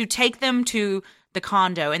to take them to the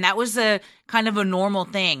condo. And that was a kind of a normal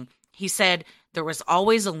thing. He said there was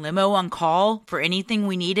always a limo on call for anything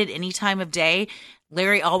we needed any time of day.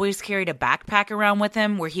 Larry always carried a backpack around with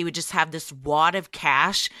him where he would just have this wad of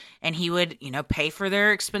cash, and he would, pay for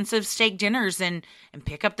their expensive steak dinners and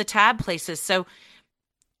pick up the tab places. So,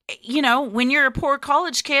 when you're a poor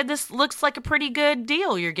college kid, this looks like a pretty good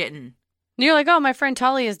deal you're getting. You're like, oh, my friend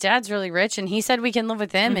Talia's dad's really rich, and he said we can live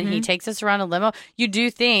with him, and he takes us around a limo. You do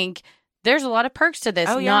think there's a lot of perks to this,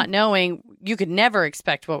 not knowing you could never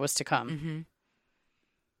expect what was to come.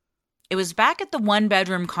 It was back at the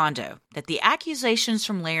one-bedroom condo that the accusations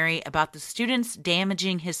from Larry about the students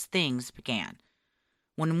damaging his things began.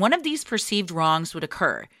 When one of these perceived wrongs would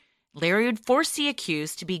occur, Larry would force the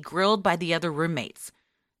accused to be grilled by the other roommates.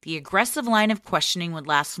 The aggressive line of questioning would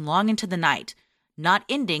last long into the night, not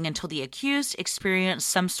ending until the accused experienced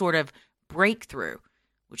some sort of breakthrough,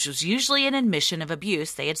 which was usually an admission of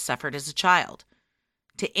abuse they had suffered as a child.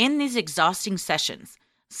 To end these exhausting sessions,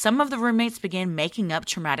 some of the roommates began making up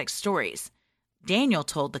traumatic stories. Daniel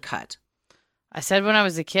told The Cut. I said when I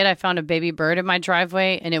was a kid, I found a baby bird in my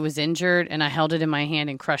driveway and it was injured, and I held it in my hand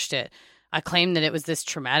and crushed it. I claimed that it was this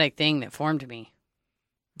traumatic thing that formed me.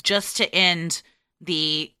 Just to end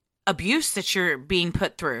the abuse that you're being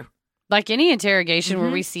put through. Like any interrogation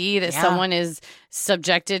where we see that someone is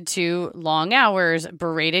subjected to long hours,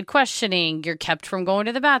 berated questioning, you're kept from going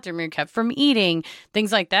to the bathroom, you're kept from eating,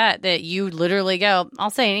 things like that, that you literally go, I'll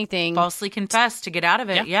say anything. Falsely confess to get out of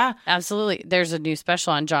it. Yeah. Absolutely. There's a new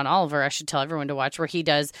special on John Oliver I should tell everyone to watch, where he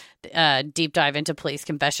does deep dive into police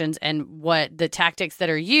confessions and what the tactics that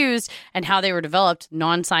are used and how they were developed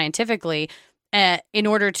non-scientifically in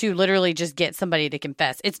order to literally just get somebody to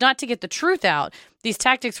confess. It's not to get the truth out. These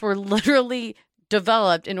tactics were literally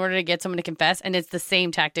developed in order to get someone to confess, and it's the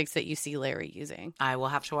same tactics that you see Larry using. I will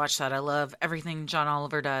have to watch that. I love everything John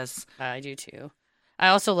Oliver does. I do too. I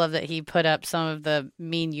also love that he put up some of the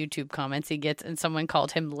mean YouTube comments he gets, and someone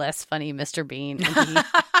called him less funny Mr. Bean. And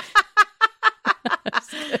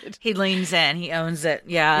he leans in. He owns it.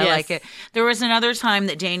 Yeah, I like it. There was another time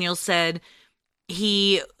that Daniel said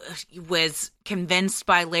he was convinced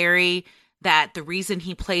by Larry that the reason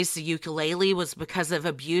he plays the ukulele was because of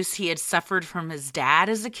abuse he had suffered from his dad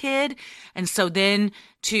as a kid. And so then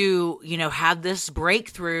to, have this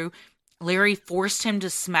breakthrough, Larry forced him to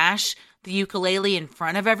smash the ukulele in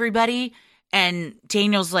front of everybody. And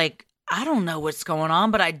Daniel's like, I don't know what's going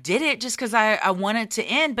on, but I did it just because I want it to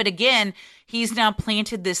end. But again, he's now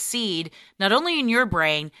planted this seed, not only in your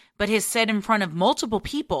brain, but has said in front of multiple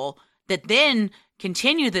people that then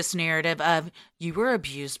continue this narrative of you were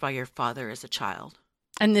abused by your father as a child.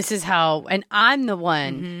 And this is how, and I'm the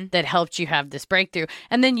one that helped you have this breakthrough.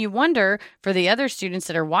 And then you wonder for the other students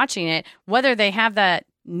that are watching it, whether they have that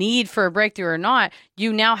need for a breakthrough or not,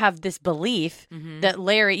 you now have this belief that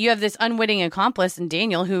Larry, you have this unwitting accomplice in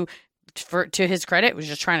Daniel who, to his credit, was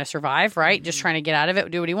just trying to survive, right? Just trying to get out of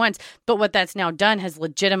it, do what he wants. But what that's now done has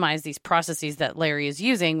legitimized these processes that Larry is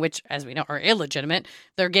using, which, as we know, are illegitimate.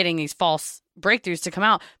 They're getting these false breakthroughs to come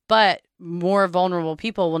out, but more vulnerable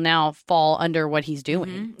people will now fall under what he's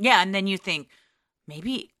doing. Yeah, and then you think,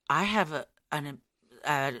 maybe I have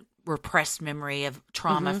a repressed memory of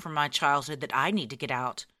trauma from my childhood that I need to get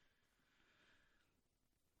out.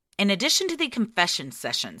 In addition to the confession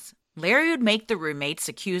sessions, Larry would make the roommates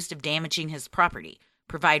accused of damaging his property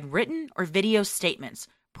provide written or video statements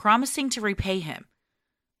promising to repay him.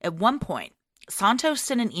 At one point, Santos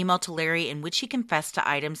sent an email to Larry in which he confessed to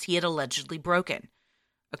items he had allegedly broken.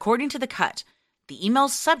 According to The Cut, the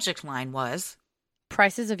email's subject line was,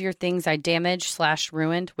 "Prices of your things I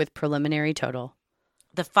damaged/ruined with preliminary total."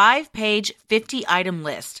 The 5-page, 50-item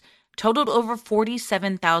list totaled over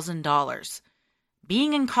 $47,000.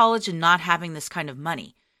 Being in college and not having this kind of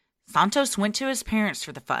money, Santos went to his parents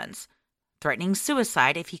for the funds, threatening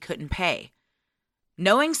suicide if he couldn't pay.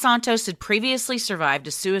 Knowing Santos had previously survived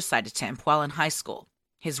a suicide attempt while in high school,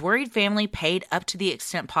 his worried family paid up to the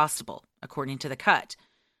extent possible, according to The Cut,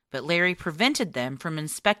 but Larry prevented them from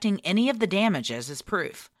inspecting any of the damages as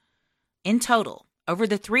proof. In total, over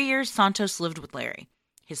the 3 years Santos lived with Larry,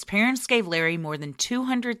 his parents gave Larry more than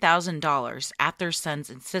 $200,000 at their son's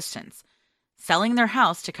insistence, selling their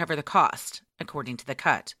house to cover the cost, according to the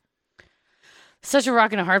cut. Such a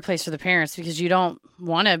rock and a hard place for the parents because you don't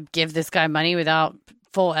want to give this guy money without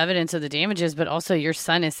full evidence of the damages, but also your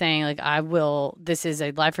son is saying, like, this is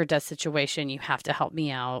a life or death situation. You have to help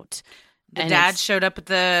me out. The dad showed up at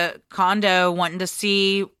the condo wanting to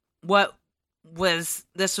see what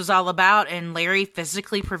this was all about, and Larry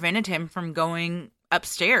physically prevented him from going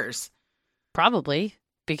upstairs. Probably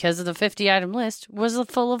because of the 50-item list was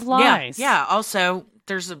full of lies. Yeah. Also,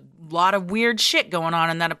 there's a lot of weird shit going on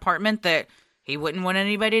in that apartment that he wouldn't want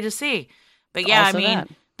anybody to see. But yeah, Also I mean, that.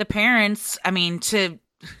 the parents, to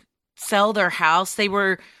sell their house, they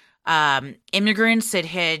were immigrants that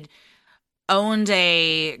had owned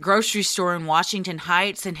a grocery store in Washington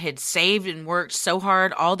Heights and had saved and worked so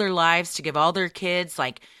hard all their lives to give all their kids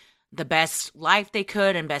like the best life they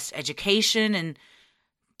could and best education, and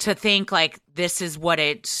to think like this is what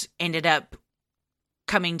it ended up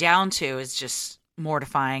coming down to is just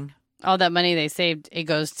mortifying. All that money they saved, it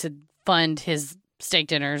goes to fund his steak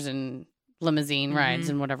dinners and limousine rides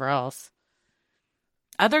and whatever else.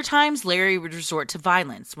 Other times, Larry would resort to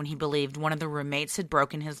violence when he believed one of the roommates had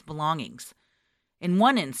broken his belongings. In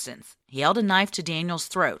one instance, he held a knife to Daniel's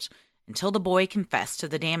throat until the boy confessed to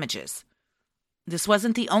the damages. This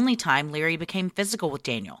wasn't the only time Larry became physical with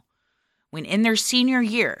Daniel. When in their senior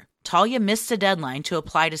year, Talia missed the deadline to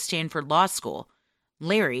apply to Stanford Law School,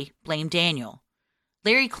 Larry blamed Daniel.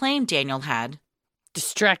 Larry claimed Daniel had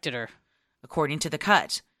distracted her, according to the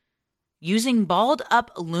cut. Using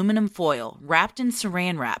balled-up aluminum foil wrapped in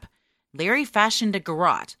saran wrap, Larry fashioned a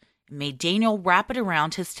garrote and made Daniel wrap it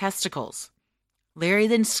around his testicles. Larry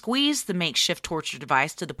then squeezed the makeshift torture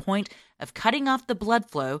device to the point of cutting off the blood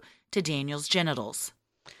flow to Daniel's genitals.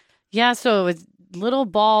 Yeah, so with little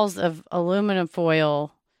balls of aluminum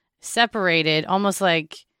foil separated, almost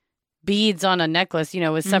like beads on a necklace,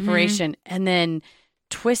 with separation, and then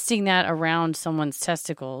twisting that around someone's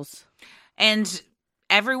testicles. And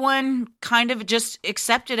everyone kind of just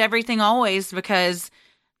accepted everything always because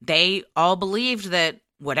they all believed that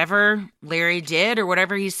whatever Larry did or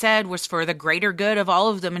whatever he said was for the greater good of all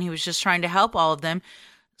of them, and he was just trying to help all of them.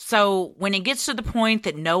 So when it gets to the point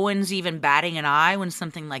that no one's even batting an eye when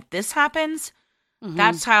something like this happens,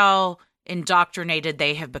 that's how indoctrinated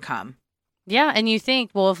they have become. Yeah, and you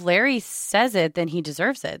think, well, if Larry says it, then he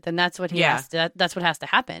deserves it. Then that's what that's what has to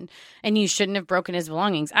happen. And you shouldn't have broken his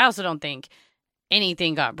belongings. I also don't think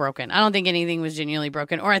anything got broken. I don't think anything was genuinely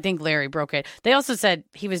broken, or I think Larry broke it. They also said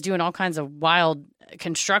he was doing all kinds of wild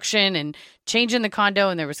construction and changing the condo,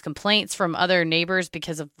 and there was complaints from other neighbors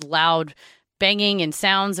because of loud banging and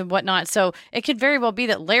sounds and whatnot. So it could very well be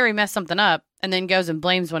that Larry messed something up and then goes and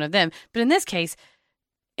blames one of them. But in this case,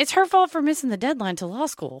 it's her fault for missing the deadline to law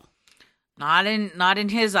school. Not in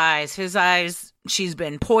his eyes. His eyes, she's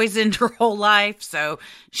been poisoned her whole life. So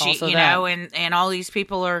she, Also and all these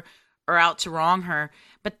people are out to wrong her.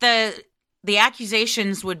 But the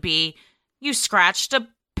accusations would be, you scratched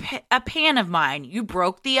a pan of mine. You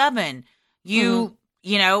broke the oven. You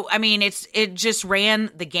it just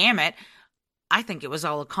ran the gamut. I think it was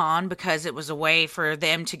all a con because it was a way for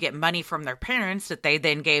them to get money from their parents that they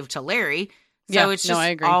then gave to Larry. So it's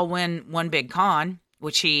just all one big con,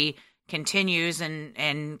 which he continues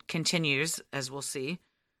and continues, as we'll see.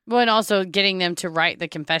 Well, and also getting them to write the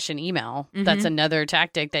confession email. That's another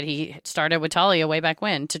tactic that he started with Talia way back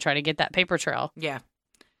when to try to get that paper trail. Yeah.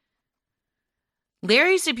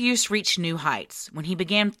 Larry's abuse reached new heights when he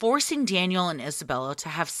began forcing Daniel and Isabella to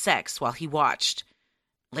have sex while he watched.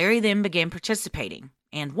 Larry then began participating,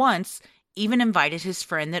 and once even invited his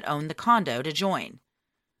friend that owned the condo to join.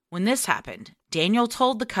 When this happened, Daniel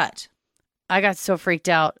told the cut, I got so freaked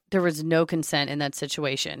out. There was no consent in that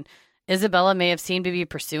situation. Isabella may have seemed to be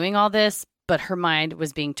pursuing all this, but her mind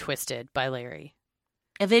was being twisted by Larry.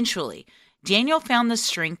 Eventually, Daniel found the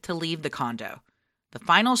strength to leave the condo. The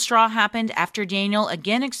final straw happened after Daniel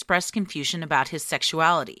again expressed confusion about his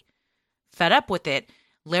sexuality. Fed up with it,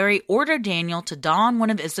 Larry ordered Daniel to don one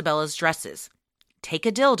of Isabella's dresses, take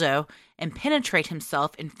a dildo, and penetrate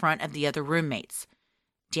himself in front of the other roommates.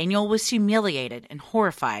 Daniel was humiliated and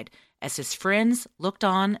horrified as his friends looked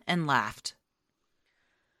on and laughed.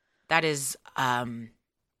 That is,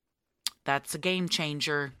 that's a game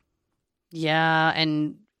changer. Yeah,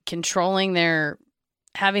 and controlling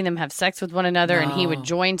having them have sex with one another, and he would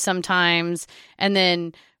join sometimes. And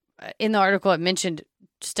then in the article, it mentioned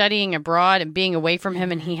studying abroad and being away from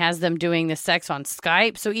him, and he has them doing the sex on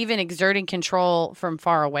Skype. So even exerting control from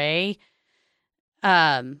far away.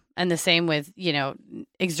 And the same with,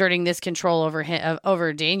 exerting this control over him,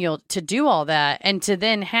 over Daniel to do all that. And to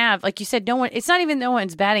then have, like you said, it's not even no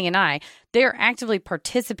one's batting an eye. They're actively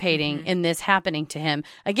participating in this happening to him.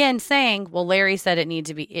 Again, saying, well, Larry said it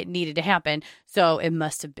needed to happen. So it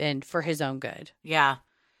must have been for his own good. Yeah.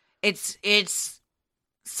 It's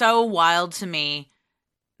so wild to me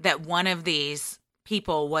that one of these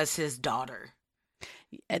people was his daughter.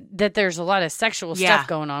 That there's a lot of sexual stuff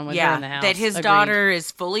going on with her in the house. That his daughter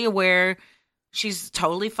is fully aware. She's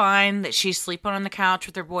totally fine that she's sleeping on the couch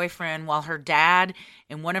with her boyfriend while her dad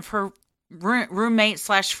and one of her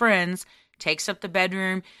roommates/friends takes up the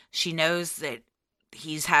bedroom. She knows that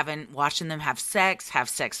he's watching them have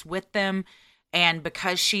sex with them. And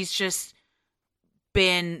because she's just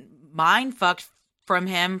been mind fucked from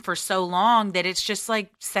him for so long that it's just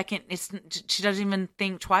like she doesn't even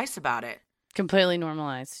think twice about it. Completely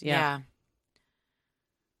normalized. Yeah.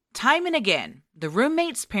 Time and again, the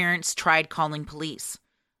roommates' parents tried calling police.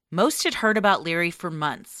 Most had heard about Larry for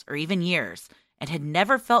months or even years and had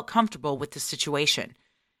never felt comfortable with the situation.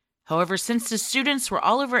 However, since the students were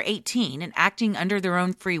all over 18 and acting under their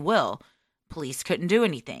own free will, police couldn't do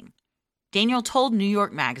anything. Daniel told New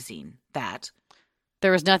York Magazine that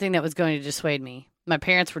there was nothing that was going to dissuade me. My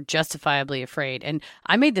parents were justifiably afraid, and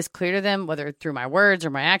I made this clear to them, whether through my words or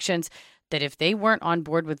my actions, that if they weren't on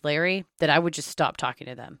board with Larry, that I would just stop talking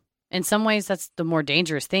to them. In some ways, that's the more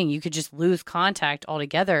dangerous thing. You could just lose contact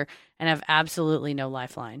altogether and have absolutely no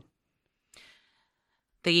lifeline.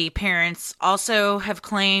 The parents also have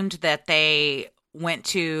claimed that they went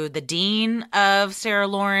to the dean of Sarah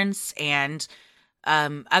Lawrence and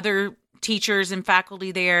other teachers and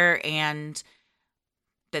faculty there, and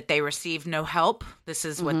that they received no help. This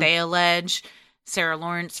is what they allege. Sarah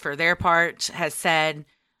Lawrence, for their part, has said,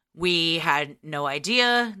 we had no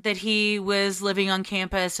idea that he was living on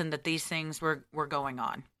campus and that these things were going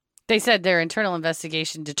on. They said their internal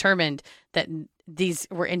investigation determined that these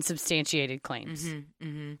were insubstantiated claims.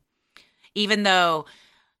 Even though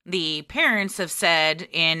the parents have said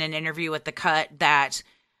in an interview with The Cut that,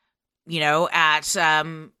 at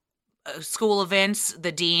school events,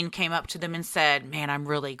 the dean came up to them and said, man, I'm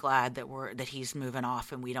really glad that he's moving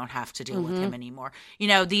off and we don't have to deal with him anymore.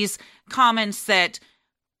 These comments that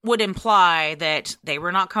would imply that they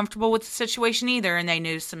were not comfortable with the situation either, and they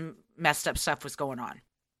knew some messed up stuff was going on.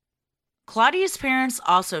 Claudia's parents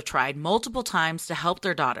also tried multiple times to help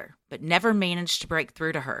their daughter, but never managed to break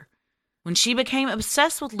through to her. When she became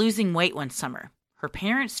obsessed with losing weight one summer, her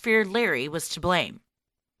parents feared Larry was to blame.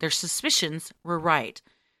 Their suspicions were right.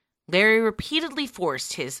 Larry repeatedly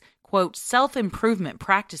forced his, quote, self-improvement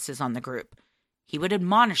practices on the group. He would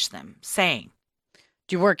admonish them, saying,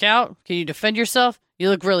 do you work out? Can you defend yourself? You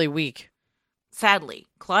look really weak. Sadly,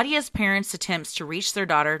 Claudia's parents' attempts to reach their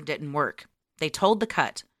daughter didn't work. They told The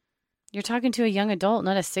Cut, you're talking to a young adult,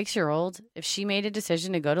 not a 6-year-old. If she made a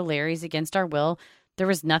decision to go to Larry's against our will, there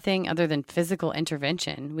was nothing other than physical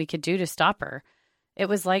intervention we could do to stop her. It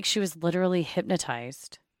was like she was literally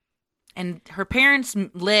hypnotized. And her parents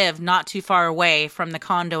live not too far away from the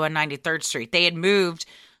condo on 93rd Street. They had moved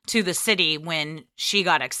to the city when she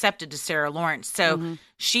got accepted to Sarah Lawrence. So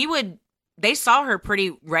they saw her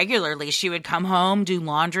pretty regularly. She would come home, do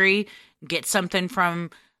laundry, get something from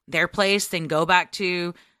their place, then go back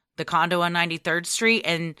to the condo on 93rd Street.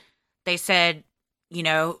 And they said,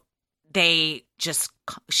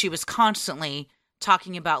 she was constantly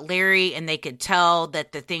talking about Larry, and they could tell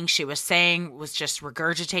that the things she was saying was just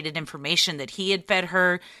regurgitated information that he had fed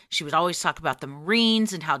her. She would always talk about the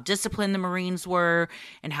Marines and how disciplined the Marines were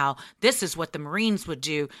and how this is what the Marines would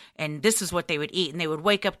do and this is what they would eat. And they would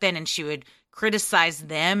wake up then and she would criticize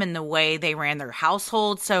them and the way they ran their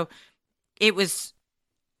household. So it was,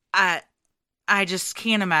 I just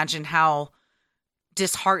can't imagine how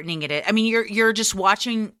disheartening it is. I mean, you're just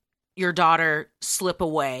watching your daughter slip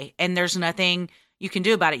away and there's nothing you can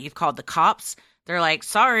do about it. You've called the cops. They're like,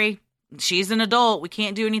 sorry, she's an adult. We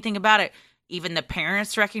can't do anything about it. Even the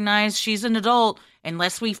parents recognize she's an adult.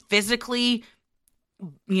 Unless we physically,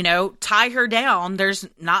 tie her down, there's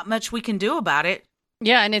not much we can do about it.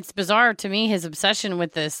 Yeah, and it's bizarre to me, his obsession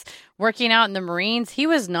with this working out in the Marines. He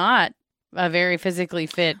was not a very physically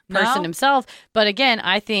fit person himself. But again,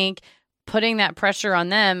 I think putting that pressure on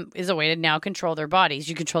them is a way to now control their bodies.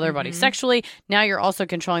 You control their bodies sexually. Now you're also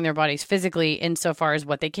controlling their bodies physically insofar as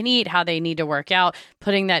what they can eat, how they need to work out,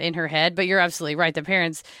 putting that in her head. But you're absolutely right. The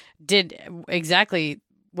parents did exactly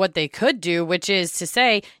what they could do, which is to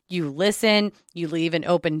say, you listen, you leave an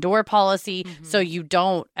open door policy so you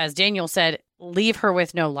don't, as Daniel said, leave her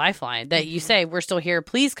with no lifeline, that you say, we're still here,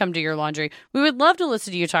 please come do your laundry. We would love to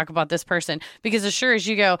listen to you talk about this person, because as sure as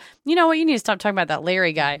you go, you know what, you need to stop talking about that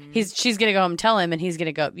Larry guy. She's going to go home and tell him, and he's going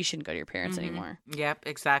to go, you shouldn't go to your parents anymore. Yep,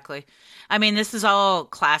 exactly. I mean, this is all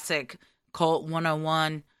classic cult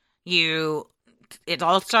 101. It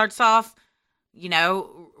all starts off,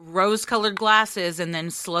 rose-colored glasses, and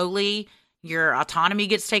then slowly your autonomy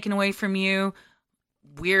gets taken away from you.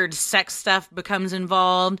 Weird sex stuff becomes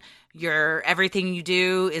involved. Everything you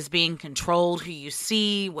do is being controlled, who you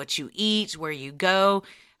see, what you eat, where you go.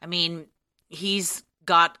 I mean, he's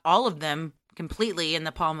got all of them completely in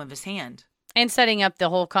the palm of his hand. And setting up the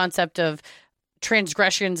whole concept of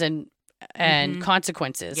transgressions and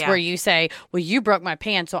consequences, where you say, well, you broke my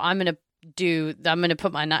pants, so I'm going to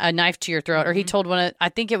put a knife to your throat. Or he told I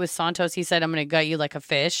think it was Santos, he said, I'm going to gut you like a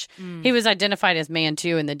fish. He was identified as man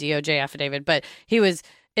too in the DOJ affidavit, but it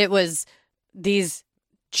was these,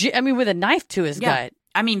 with a knife to his gut.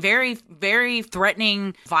 I mean, very, very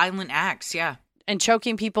threatening, violent acts. Yeah. And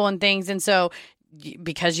choking people and things. And so,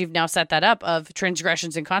 because you've now set that up of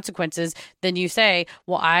transgressions and consequences, then you say,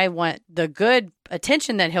 well, I want the good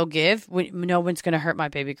attention that he'll give. No one's going to hurt my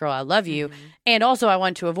baby girl. I love you. And also I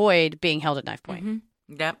want to avoid being held at knife point.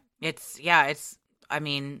 Yep.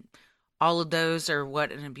 All of those are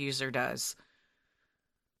what an abuser does.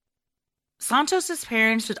 Santos's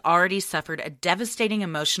parents had already suffered a devastating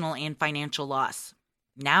emotional and financial loss.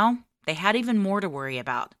 Now they had even more to worry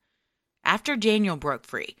about. After Daniel broke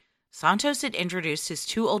free, Santos had introduced his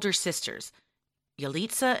two older sisters,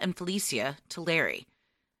 Yalitza and Felicia, to Larry.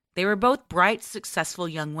 They were both bright, successful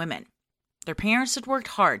young women. Their parents had worked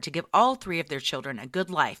hard to give all three of their children a good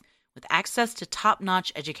life with access to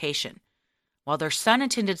top-notch education. While their son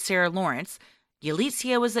attended Sarah Lawrence,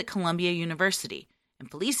 Yalitza was at Columbia University, and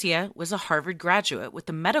Felicia was a Harvard graduate with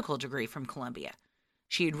a medical degree from Columbia.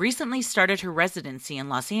 She had recently started her residency in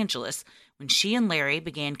Los Angeles when she and Larry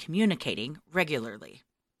began communicating regularly.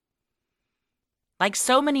 Like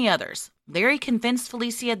so many others, Larry convinced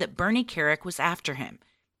Felicia that Bernie Carrick was after him,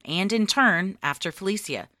 and in turn, after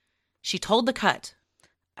Felicia. She told The Cut,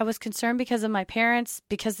 I was concerned because of my parents,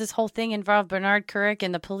 because this whole thing involved Bernard Carrick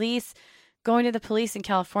and the police, going to the police in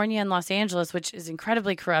California and Los Angeles, which is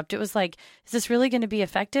incredibly corrupt. It was like, is this really going to be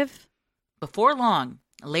effective? Before long,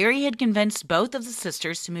 Larry had convinced both of the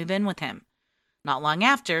sisters to move in with him. Not long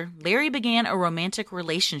after, Larry began a romantic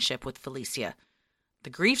relationship with Felicia. The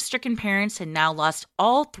grief-stricken parents had now lost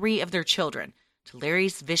all three of their children to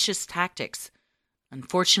Larry's vicious tactics.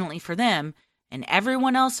 Unfortunately for them, and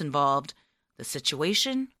everyone else involved, the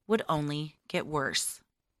situation would only get worse.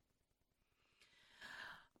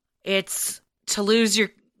 It's to lose your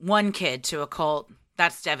one kid to a cult,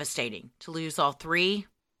 that's devastating. To lose all three,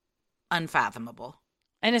 unfathomable.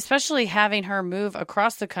 And especially having her move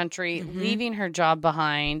across the country, leaving her job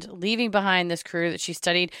behind, leaving behind this career that she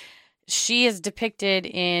studied. She is depicted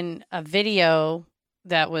in a video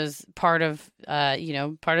that was part of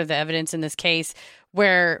the evidence in this case,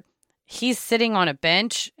 where he's sitting on a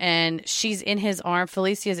bench and she's in his arm.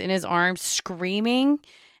 Felicia's in his arms screaming,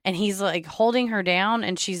 and he's like holding her down,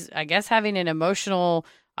 and she's, I guess, having an emotional,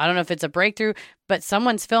 I don't know if it's a breakthrough, but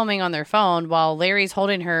someone's filming on their phone while Larry's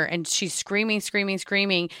holding her, and she's screaming.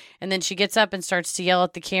 And then she gets up and starts to yell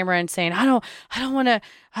at the camera and saying, I don't want to,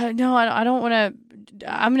 I'm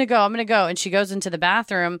going to go. And she goes into the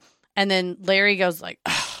bathroom, and then Larry goes like,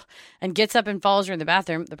 ugh, and gets up and follows her in the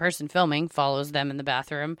bathroom. The person filming follows them in the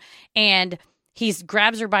bathroom, and he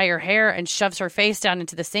grabs her by her hair and shoves her face down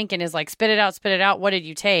into the sink and is like, spit it out. What did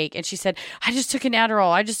you take? And she said, I just took an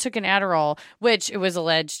Adderall, which it was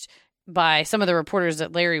alleged by some of the reporters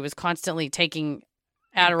that Larry was constantly taking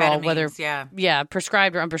Adderall, whether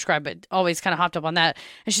prescribed or unprescribed, but always kind of hopped up on that.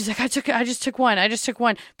 And she's like, I just took one.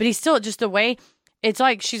 But he's still just the way, it's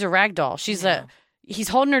like she's a rag doll. He's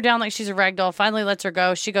holding her down like she's a rag doll, finally lets her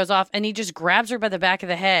go. She goes off, and he just grabs her by the back of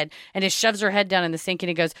the head and just shoves her head down in the sink, and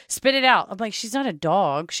he goes, spit it out. I'm like, she's not a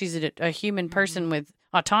dog. She's a human person with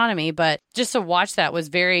autonomy. But just to watch that was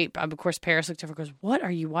very, of course, Paris looked over and goes, what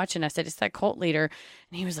are you watching? I said, it's that cult leader.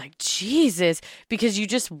 And he was like, Jesus, because you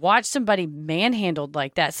just watch somebody manhandled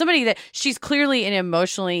like that. Somebody that she's clearly in an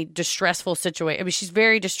emotionally distressful situation. I mean, she's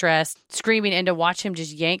very distressed, screaming, and to watch him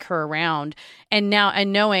just yank her around. And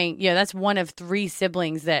knowing, that's one of three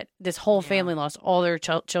siblings that this whole family lost all their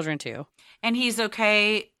children to. And he's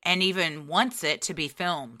okay and even wants it to be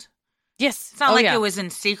filmed. Yes. It's not it was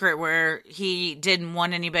in secret where he didn't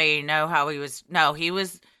want anybody to know how he was. No, he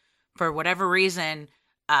was, for whatever reason,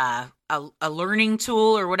 a learning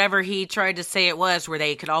tool or whatever he tried to say it was, where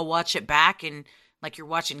they could all watch it back and like you're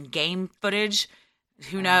watching game footage.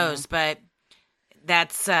 Who knows? But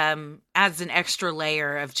that's adds an extra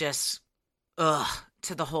layer of just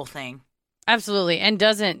to the whole thing. Absolutely. And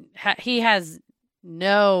he has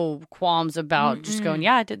no qualms about just going,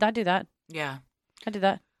 yeah, I do that. Yeah. I did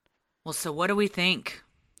that. Well, so what do we think?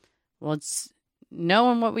 Well, it's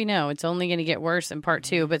knowing what we know. It's only going to get worse in part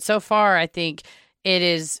 2. But so far, I think it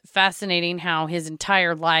is fascinating how his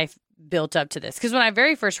entire life built up to this. Because when I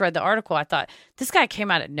very first read the article, I thought, this guy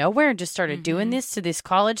came out of nowhere and just started doing this to these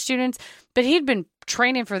college students. But he'd been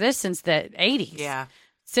training for this since the 80s. Yeah.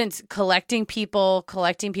 Since collecting people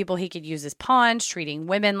he could use as pawns, treating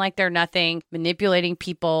women like they're nothing, manipulating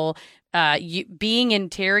people, being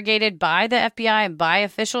interrogated by the FBI and by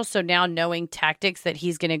officials. So now knowing tactics that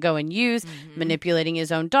he's going to go and use, manipulating his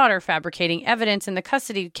own daughter, fabricating evidence in the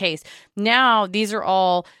custody case. Now these are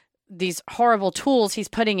all these horrible tools he's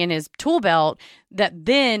putting in his tool belt that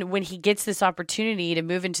then when he gets this opportunity to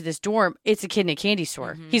move into this dorm, it's a kid in a candy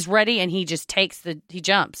store. He's ready and he just he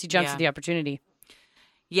jumps at the opportunity.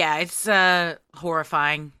 Yeah, it's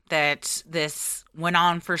horrifying that this went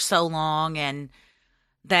on for so long and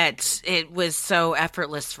that it was so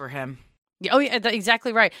effortless for him. Oh, yeah,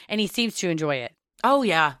 exactly right. And he seems to enjoy it. Oh,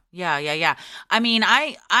 yeah. Yeah. I mean,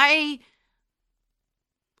 I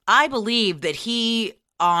believe that he,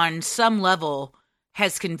 on some level,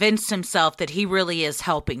 has convinced himself that he really is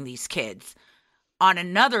helping these kids. On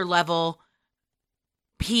another level,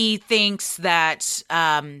 he thinks that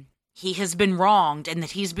he has been wronged and that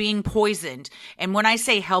he's being poisoned. And when I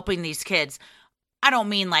say helping these kids, I don't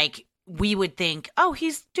mean like we would think, oh,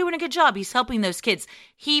 he's doing a good job. He's helping those kids.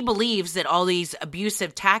 He believes that all these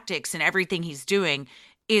abusive tactics and everything he's doing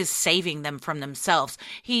is saving them from themselves.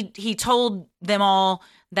 He told them all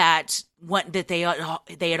that they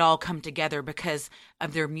had all come together because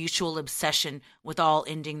of their mutual obsession with all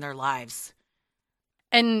ending their lives.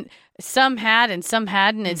 And some had and some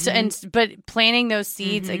hadn't. But planting those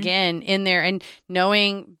seeds again in there and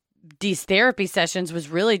knowing these therapy sessions was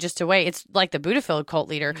really just a way. It's like the Buddhafield cult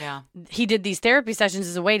leader. Yeah. He did these therapy sessions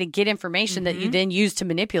as a way to get information that you then use to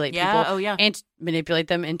manipulate people. Oh, yeah. And manipulate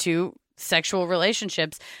them into sexual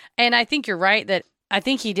relationships. And I think you're right that I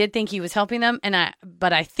think he did think he was helping them.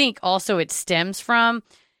 But I think also it stems from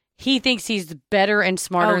he thinks he's better and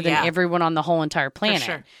smarter than everyone on the whole entire planet. For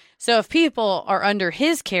sure. So if people are under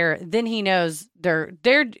his care, then he knows they're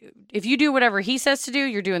if you do whatever he says to do,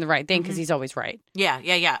 you're doing the right thing because he's always right.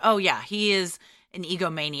 Yeah. Oh, yeah. He is an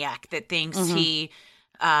egomaniac that thinks he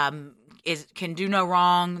can do no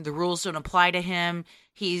wrong. The rules don't apply to him.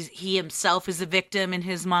 He himself is a victim in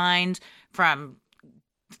his mind from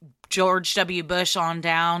George W. Bush on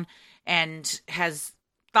down and has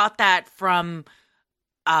thought that from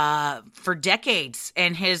for decades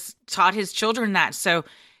and has taught his children that. So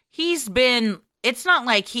it's not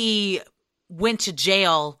like he went to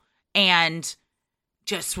jail and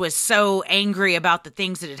just was so angry about the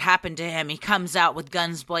things that had happened to him. He comes out with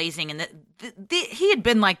guns blazing and he had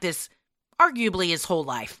been like this arguably his whole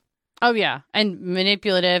life. Oh, yeah. And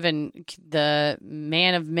manipulative and the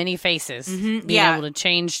man of many faces. Being able to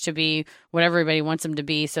change to be what everybody wants him to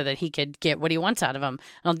be so that he could get what he wants out of him.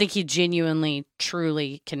 I don't think he genuinely,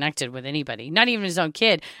 truly connected with anybody. Not even his own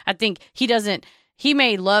kid. I think he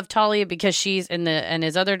may love Talia because she's and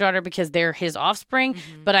his other daughter because they're his offspring.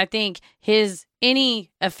 But I think any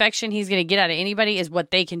affection he's going to get out of anybody is what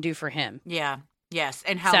they can do for him. Yeah. Yes,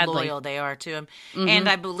 and how Sadly. loyal they are to him. And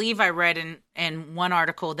I believe I read in one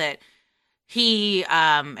article that he,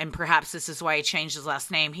 and perhaps this is why he changed his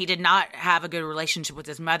last name, he did not have a good relationship with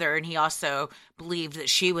his mother, and he also believed that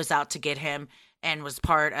she was out to get him and was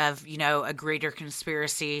part of, a greater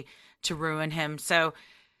conspiracy to ruin him. So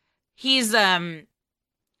he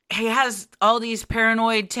has all these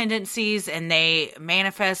paranoid tendencies, and they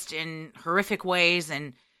manifest in horrific ways,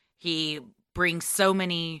 and he brings so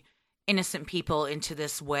many innocent people into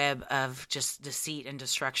this web of just deceit and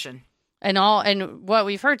destruction. And what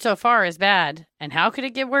we've heard so far is bad. And how could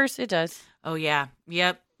it get worse? It does. Oh, yeah.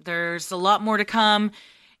 Yep. There's a lot more to come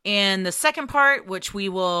in the second part, which we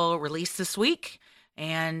will release this week.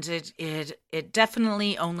 And it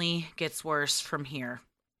definitely only gets worse from here.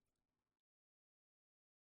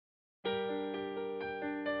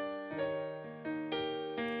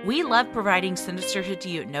 We love providing Sinisterhood to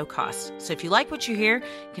you at no cost, so if you like what you hear,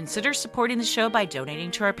 consider supporting the show by donating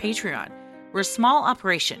to our Patreon. We're a small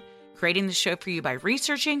operation, creating the show for you by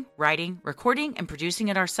researching, writing, recording, and producing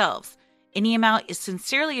it ourselves. Any amount is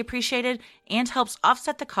sincerely appreciated and helps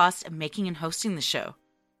offset the cost of making and hosting the show.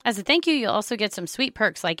 As a thank you, you'll also get some sweet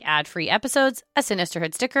perks like ad-free episodes, a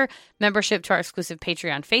Sinisterhood sticker, membership to our exclusive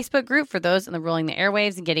Patreon Facebook group for those in the Rolling the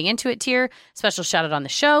Airwaves and Getting Into It tier, special shout-out on the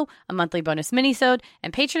show, a monthly bonus minisode,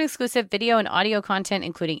 and patron-exclusive video and audio content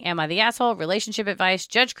including Am I the Asshole?, relationship advice,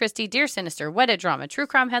 Judge Christie, Dear Sinister, wedded drama, true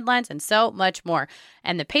crime headlines, and so much more.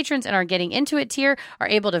 And the patrons in our Getting Into It tier are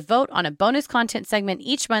able to vote on a bonus content segment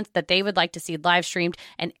each month that they would like to see live streamed,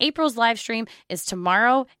 and April's live stream is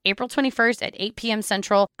tomorrow, April 21st at 8 p.m.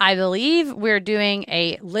 Central. I believe we're doing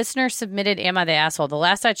a listener-submitted Am I the Asshole? The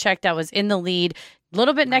last I checked, I was in the lead. A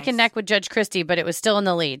little bit neck and neck with Judge Christie, but it was still in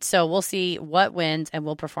the lead. So we'll see what wins, and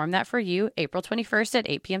we'll perform that for you April 21st at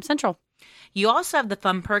 8 p.m. Central. You also have the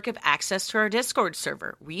fun perk of access to our Discord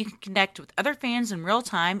server, where you can connect with other fans in real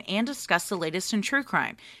time and discuss the latest in true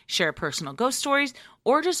crime, share personal ghost stories,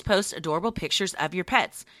 or just post adorable pictures of your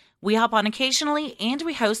pets. We hop on occasionally, and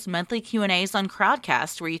we host monthly Q&As on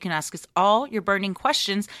Crowdcast, where you can ask us all your burning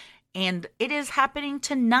questions, and it is happening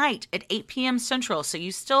tonight at 8 p.m. Central, so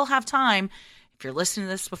you still have time, if you're listening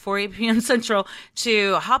to this before 8 p.m. Central,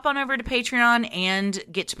 to hop on over to Patreon and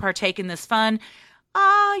get to partake in this fun.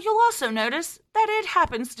 You'll also notice that it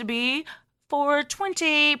happens to be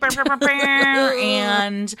 420,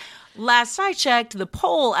 and last I checked, the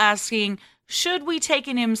poll asking, should we take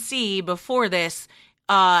an MC before this?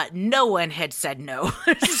 No one had said no.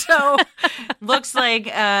 So looks like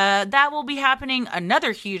that will be happening.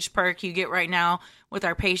 Another huge perk you get right now with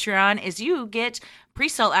our Patreon is you get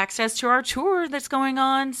pre-sale access to our tour that's going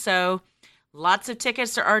on. So lots of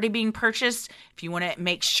tickets are already being purchased. If you want to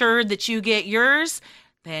make sure that you get yours,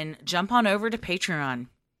 then jump on over to Patreon.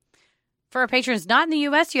 For our patrons not in the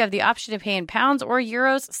U.S., you have the option to pay in pounds or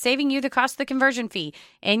euros, saving you the cost of the conversion fee.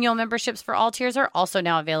 Annual memberships for all tiers are also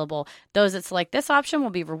now available. Those that select this option will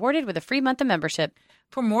be rewarded with a free month of membership.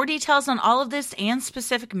 For more details on all of this and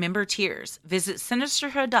specific member tiers, visit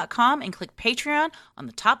Sinisterhood.com and click Patreon on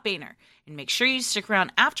the top banner. And make sure you stick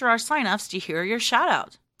around after our sign-offs to hear your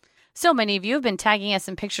shout-out. So many of you have been tagging us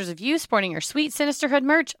in pictures of you sporting your sweet Sinisterhood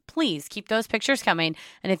merch. Please keep those pictures coming.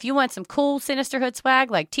 And if you want some cool Sinisterhood swag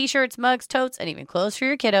like t-shirts, mugs, totes, and even clothes for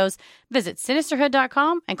your kiddos, visit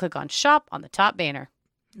Sinisterhood.com and click on Shop on the top banner.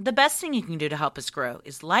 The best thing you can do to help us grow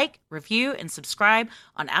is like, review, and subscribe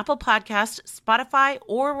on Apple Podcasts, Spotify,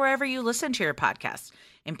 or wherever you listen to your podcasts.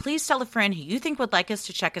 And please tell a friend who you think would like us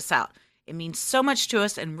to check us out. It means so much to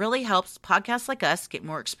us and really helps podcasts like us get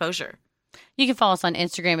more exposure. You can follow us on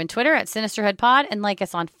Instagram and Twitter at SinisterhoodPod and like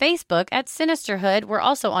us on Facebook at Sinisterhood. We're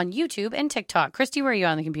also on YouTube and TikTok. Christy, where are you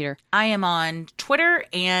on the computer? I am on Twitter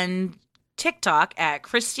and TikTok at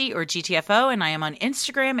Christy or GTFO, and I am on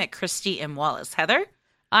Instagram at Christy M. Wallace. Heather?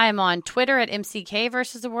 I am on Twitter at MCK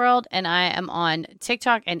versus the world, and I am on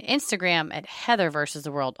TikTok and Instagram at Heather versus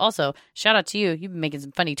the world. Also, shout out to you. You've been making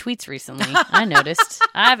some funny tweets recently. I noticed.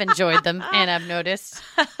 I've enjoyed them, and I've noticed.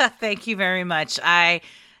 Thank you very much. I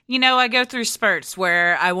go through spurts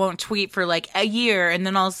where I won't tweet for like a year, and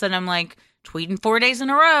then all of a sudden I'm like tweeting 4 days in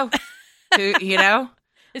a row.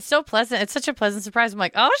 It's so pleasant. It's such a pleasant surprise. I'm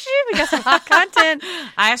like, oh, shoot, we got some hot content.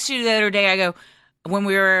 I asked you the other day, I go, when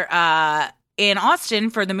we were in Austin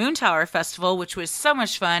for the Moon Tower Festival, which was so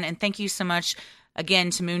much fun, and thank you so much again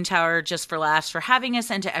to Moon Tower Just for Laughs for having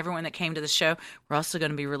us, and to everyone that came to the show. We're also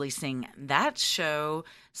going to be releasing that show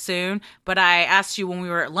soon. But I asked you when we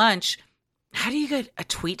were at lunch, how do you get a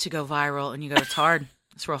tweet to go viral? And you go, it's hard.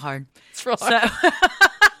 It's real hard. It's real hard.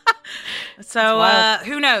 So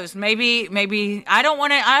who knows? Maybe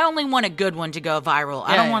I only want a good one to go viral.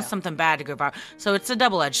 I don't want something bad to go viral. So it's a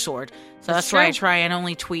double-edged sword. So that's why I try and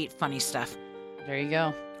only tweet funny stuff. There you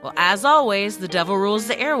go. Well, as always, the devil rules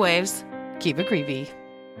the airwaves. Keep it creepy.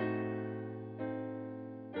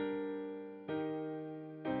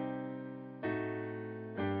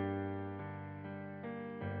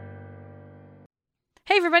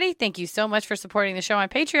 Hey, everybody. Thank you so much for supporting the show on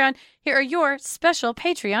Patreon. Here are your special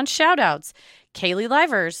Patreon shout-outs. Kaylee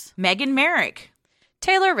Livers. Megan Merrick.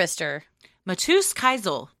 Taylor Rister. Matus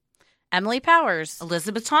Keisel. Emily Powers.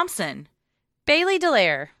 Elizabeth Thompson. Bailey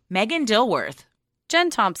Delaire. Megan Dilworth. Jen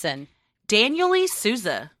Thompson. Daniel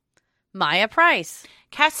Souza. Maya Price.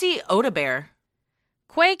 Cassie Odebear.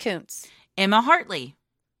 Quay Kuntz. Emma Hartley.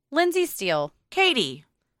 Lindsay Steele. Katie.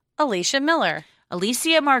 Alicia Miller.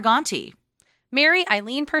 Alicia Marganti. Mary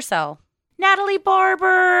Eileen Purcell. Natalie Barber,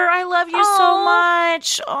 I love you so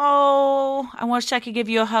much. Oh, I wish I could give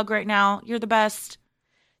you a hug right now. You're the best.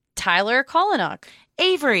 Tyler Kollenuk.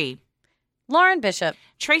 Avery. Lauren Bishop.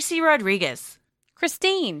 Tracy Rodriguez.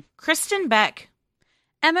 Christine. Kristen Beck.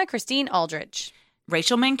 Emma Christine Aldrich.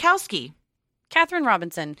 Rachel Mankowski. Catherine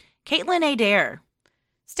Robinson. Caitlin Adair.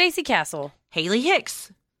 Stacy Castle. Haley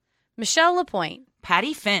Hicks. Michelle Lapointe.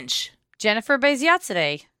 Patty Finch, Jennifer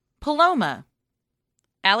Beziatsade, Paloma,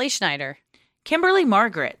 Allie Schneider, Kimberly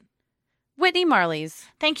Margaret. Whitney Marleys.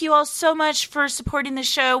 Thank you all so much for supporting the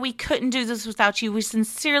show. We couldn't do this without you. We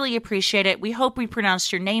sincerely appreciate it. We hope we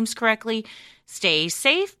pronounced your names correctly. Stay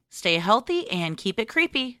safe, stay healthy, and keep it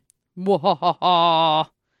creepy. Whoa.